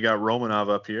well. We already got Romanov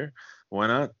up here. Why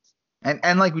not?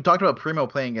 And like we talked about Primo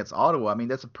playing against Ottawa, I mean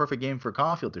that's a perfect game for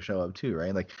Caulfield to show up too,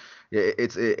 right? Like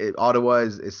Ottawa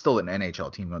is still an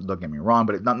NHL team. Don't get me wrong,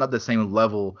 but it's not the same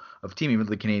level of team. Even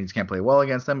though the Canadians can't play well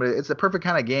against them, but it's a perfect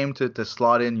kind of game to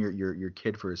slot in your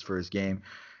kid for his first game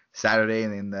Saturday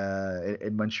in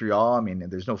Montreal. I mean,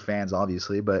 there's no fans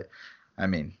obviously, but I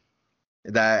mean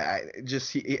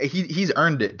he's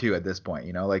earned it too at this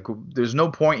point. Like there's no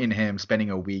point in him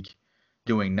spending a week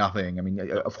doing nothing. I mean,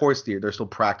 of course they're still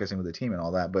practicing with the team and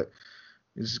all that, but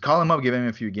just call him up, give him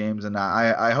a few games, and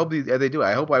I hope they do.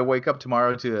 I hope I wake up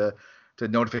tomorrow to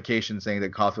notification saying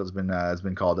that Caulfield's been has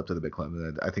been called up to the big club.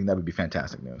 I think that would be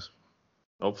fantastic news.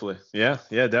 Hopefully, yeah,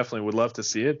 definitely would love to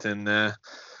see it, and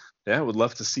yeah, would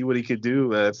love to see what he could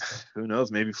do. Who knows?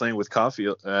 Maybe playing with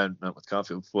Caulfield, not with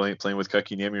Caulfield, playing with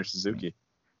Kotkaniemi or Suzuki.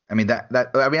 I mean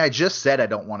I mean I just said I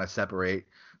don't want to separate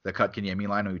the Kotkaniemi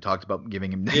line, and we talked about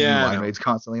giving him new Yeah, I line know. rates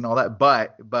constantly and all that,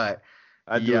 but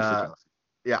I'd do it for Caulfield.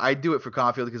 yeah, I do it for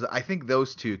Caulfield because I think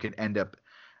those two can end up,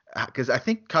 because I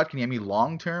think Kotkaniemi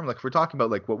long term, like if we're talking about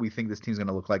like what we think this team's going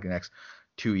to look like the next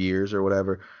 2 years or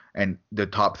whatever, and the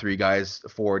top three guys,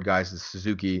 forward guys, is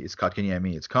Suzuki, it's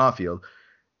Kotkaniemi, it's Caulfield.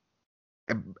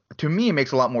 To me, it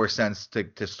makes a lot more sense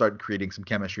to start creating some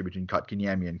chemistry between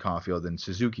Kotkaniemi and Caulfield and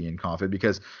Suzuki and Caulfield,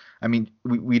 because I mean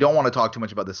we don't want to talk too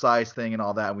much about the size thing and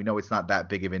all that. We know it's not that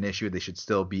big of an issue. They should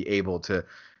still be able to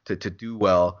do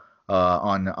well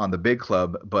on the big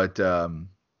club, but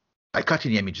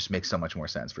Kotkaniemi just makes so much more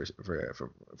sense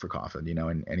for Coffin,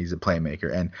 and he's a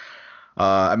playmaker. And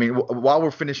I mean, while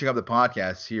we're finishing up the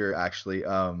podcast here, actually,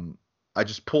 I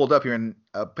just pulled up here, and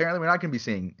apparently we're not going to be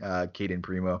seeing Caden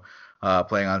Primo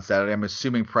playing on Saturday. I'm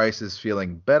assuming Price is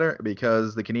feeling better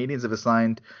because the Canadiens have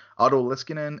assigned Otto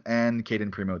Liskinen and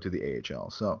Caden Primo to the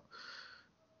AHL. So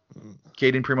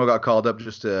Caden Primo got called up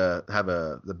just to have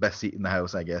the best seat in the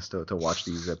house, I guess, to watch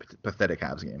these pathetic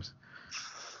Habs games.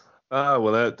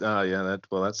 That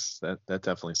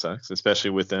definitely sucks,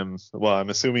 especially with them. Well, I'm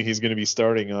assuming he's going to be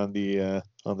starting on the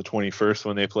 21st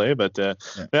when they play, but that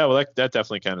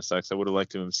definitely kind of sucks. I would have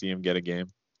liked to see him get a game.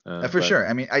 Sure.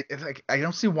 I mean, I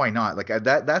don't see why not. Like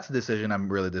that's a decision I'm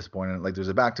really disappointed in. Like there's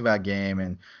a back-to-back game,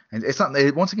 and it's not.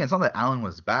 Once again, it's not that Allen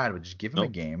was bad, but just give him a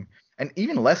game. And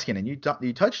even Leskinen,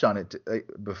 you touched on it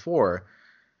before.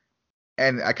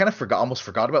 And I kind of almost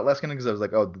forgot about Leskinen because I was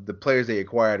like, oh, the players they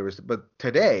acquired but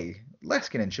today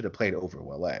Leskinen should have played over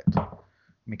Ouellet. I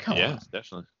mean, come on. Yeah,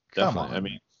 definitely. I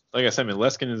mean, like I said,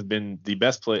 Leskinen has been the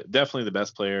best player, definitely the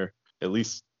best player, at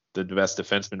least the best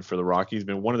defenseman for the Rockies. He's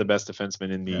been one of the best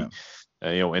defensemen in the,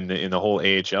 in the whole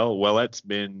AHL. Ouellet's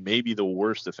been maybe the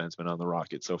worst defenseman on the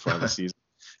Rockets so far this season,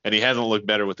 and he hasn't looked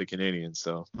better with the Canadiens.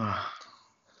 So,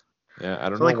 yeah, I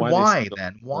don't know why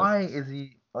then. Why is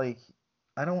he like?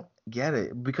 I don't get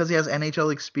it. Because he has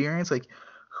NHL experience, like,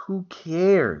 who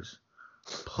cares?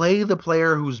 Play the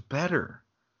player who's better.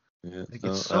 Yeah, like,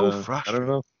 it's so frustrating. I don't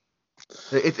know.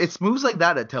 It's moves like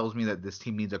that tells me that this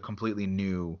team needs a completely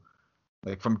new,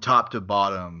 like from top to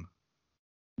bottom,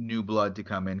 new blood to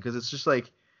come in. Because it's just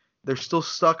like they're still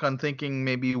stuck on thinking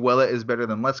maybe Ouellet is better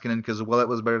than Leskinen because Ouellet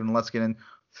was better than Leskinen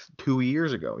 2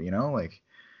 years ago. Like,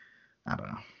 I don't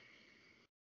know.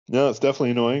 No, it's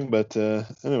definitely annoying, but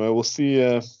anyway, we'll see.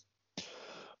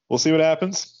 We'll see what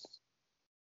happens.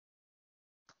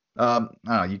 I don't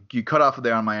know. You cut off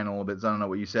there on my end a little bit, so I don't know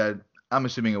what you said. I'm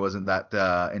assuming it wasn't that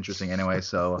interesting anyway.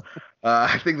 So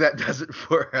I think that does it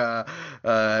for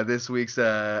this week's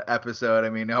episode. I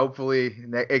mean, hopefully,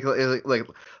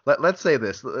 let's say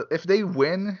this: if they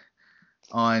win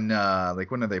on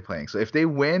when are they playing? So if they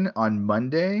win on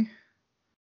Monday.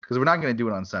 Because we're not going to do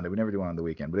it on Sunday. We never do it on the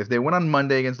weekend. But if they win on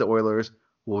Monday against the Oilers,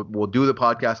 we'll do the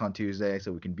podcast on Tuesday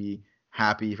so we can be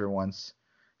happy for once.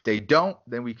 If they don't,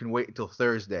 then we can wait until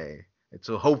Thursday.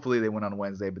 So hopefully they win on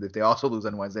Wednesday. But if they also lose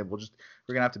on Wednesday, we're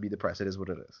gonna have to be depressed. It is what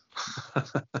it is.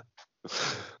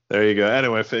 There you go.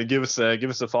 Anyway, give us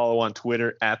a follow on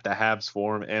Twitter at the Habs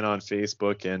Forum and on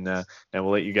Facebook, and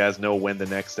we'll let you guys know when the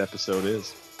next episode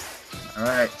is. All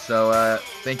right. So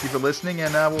thank you for listening,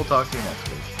 and we'll talk to you next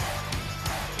week.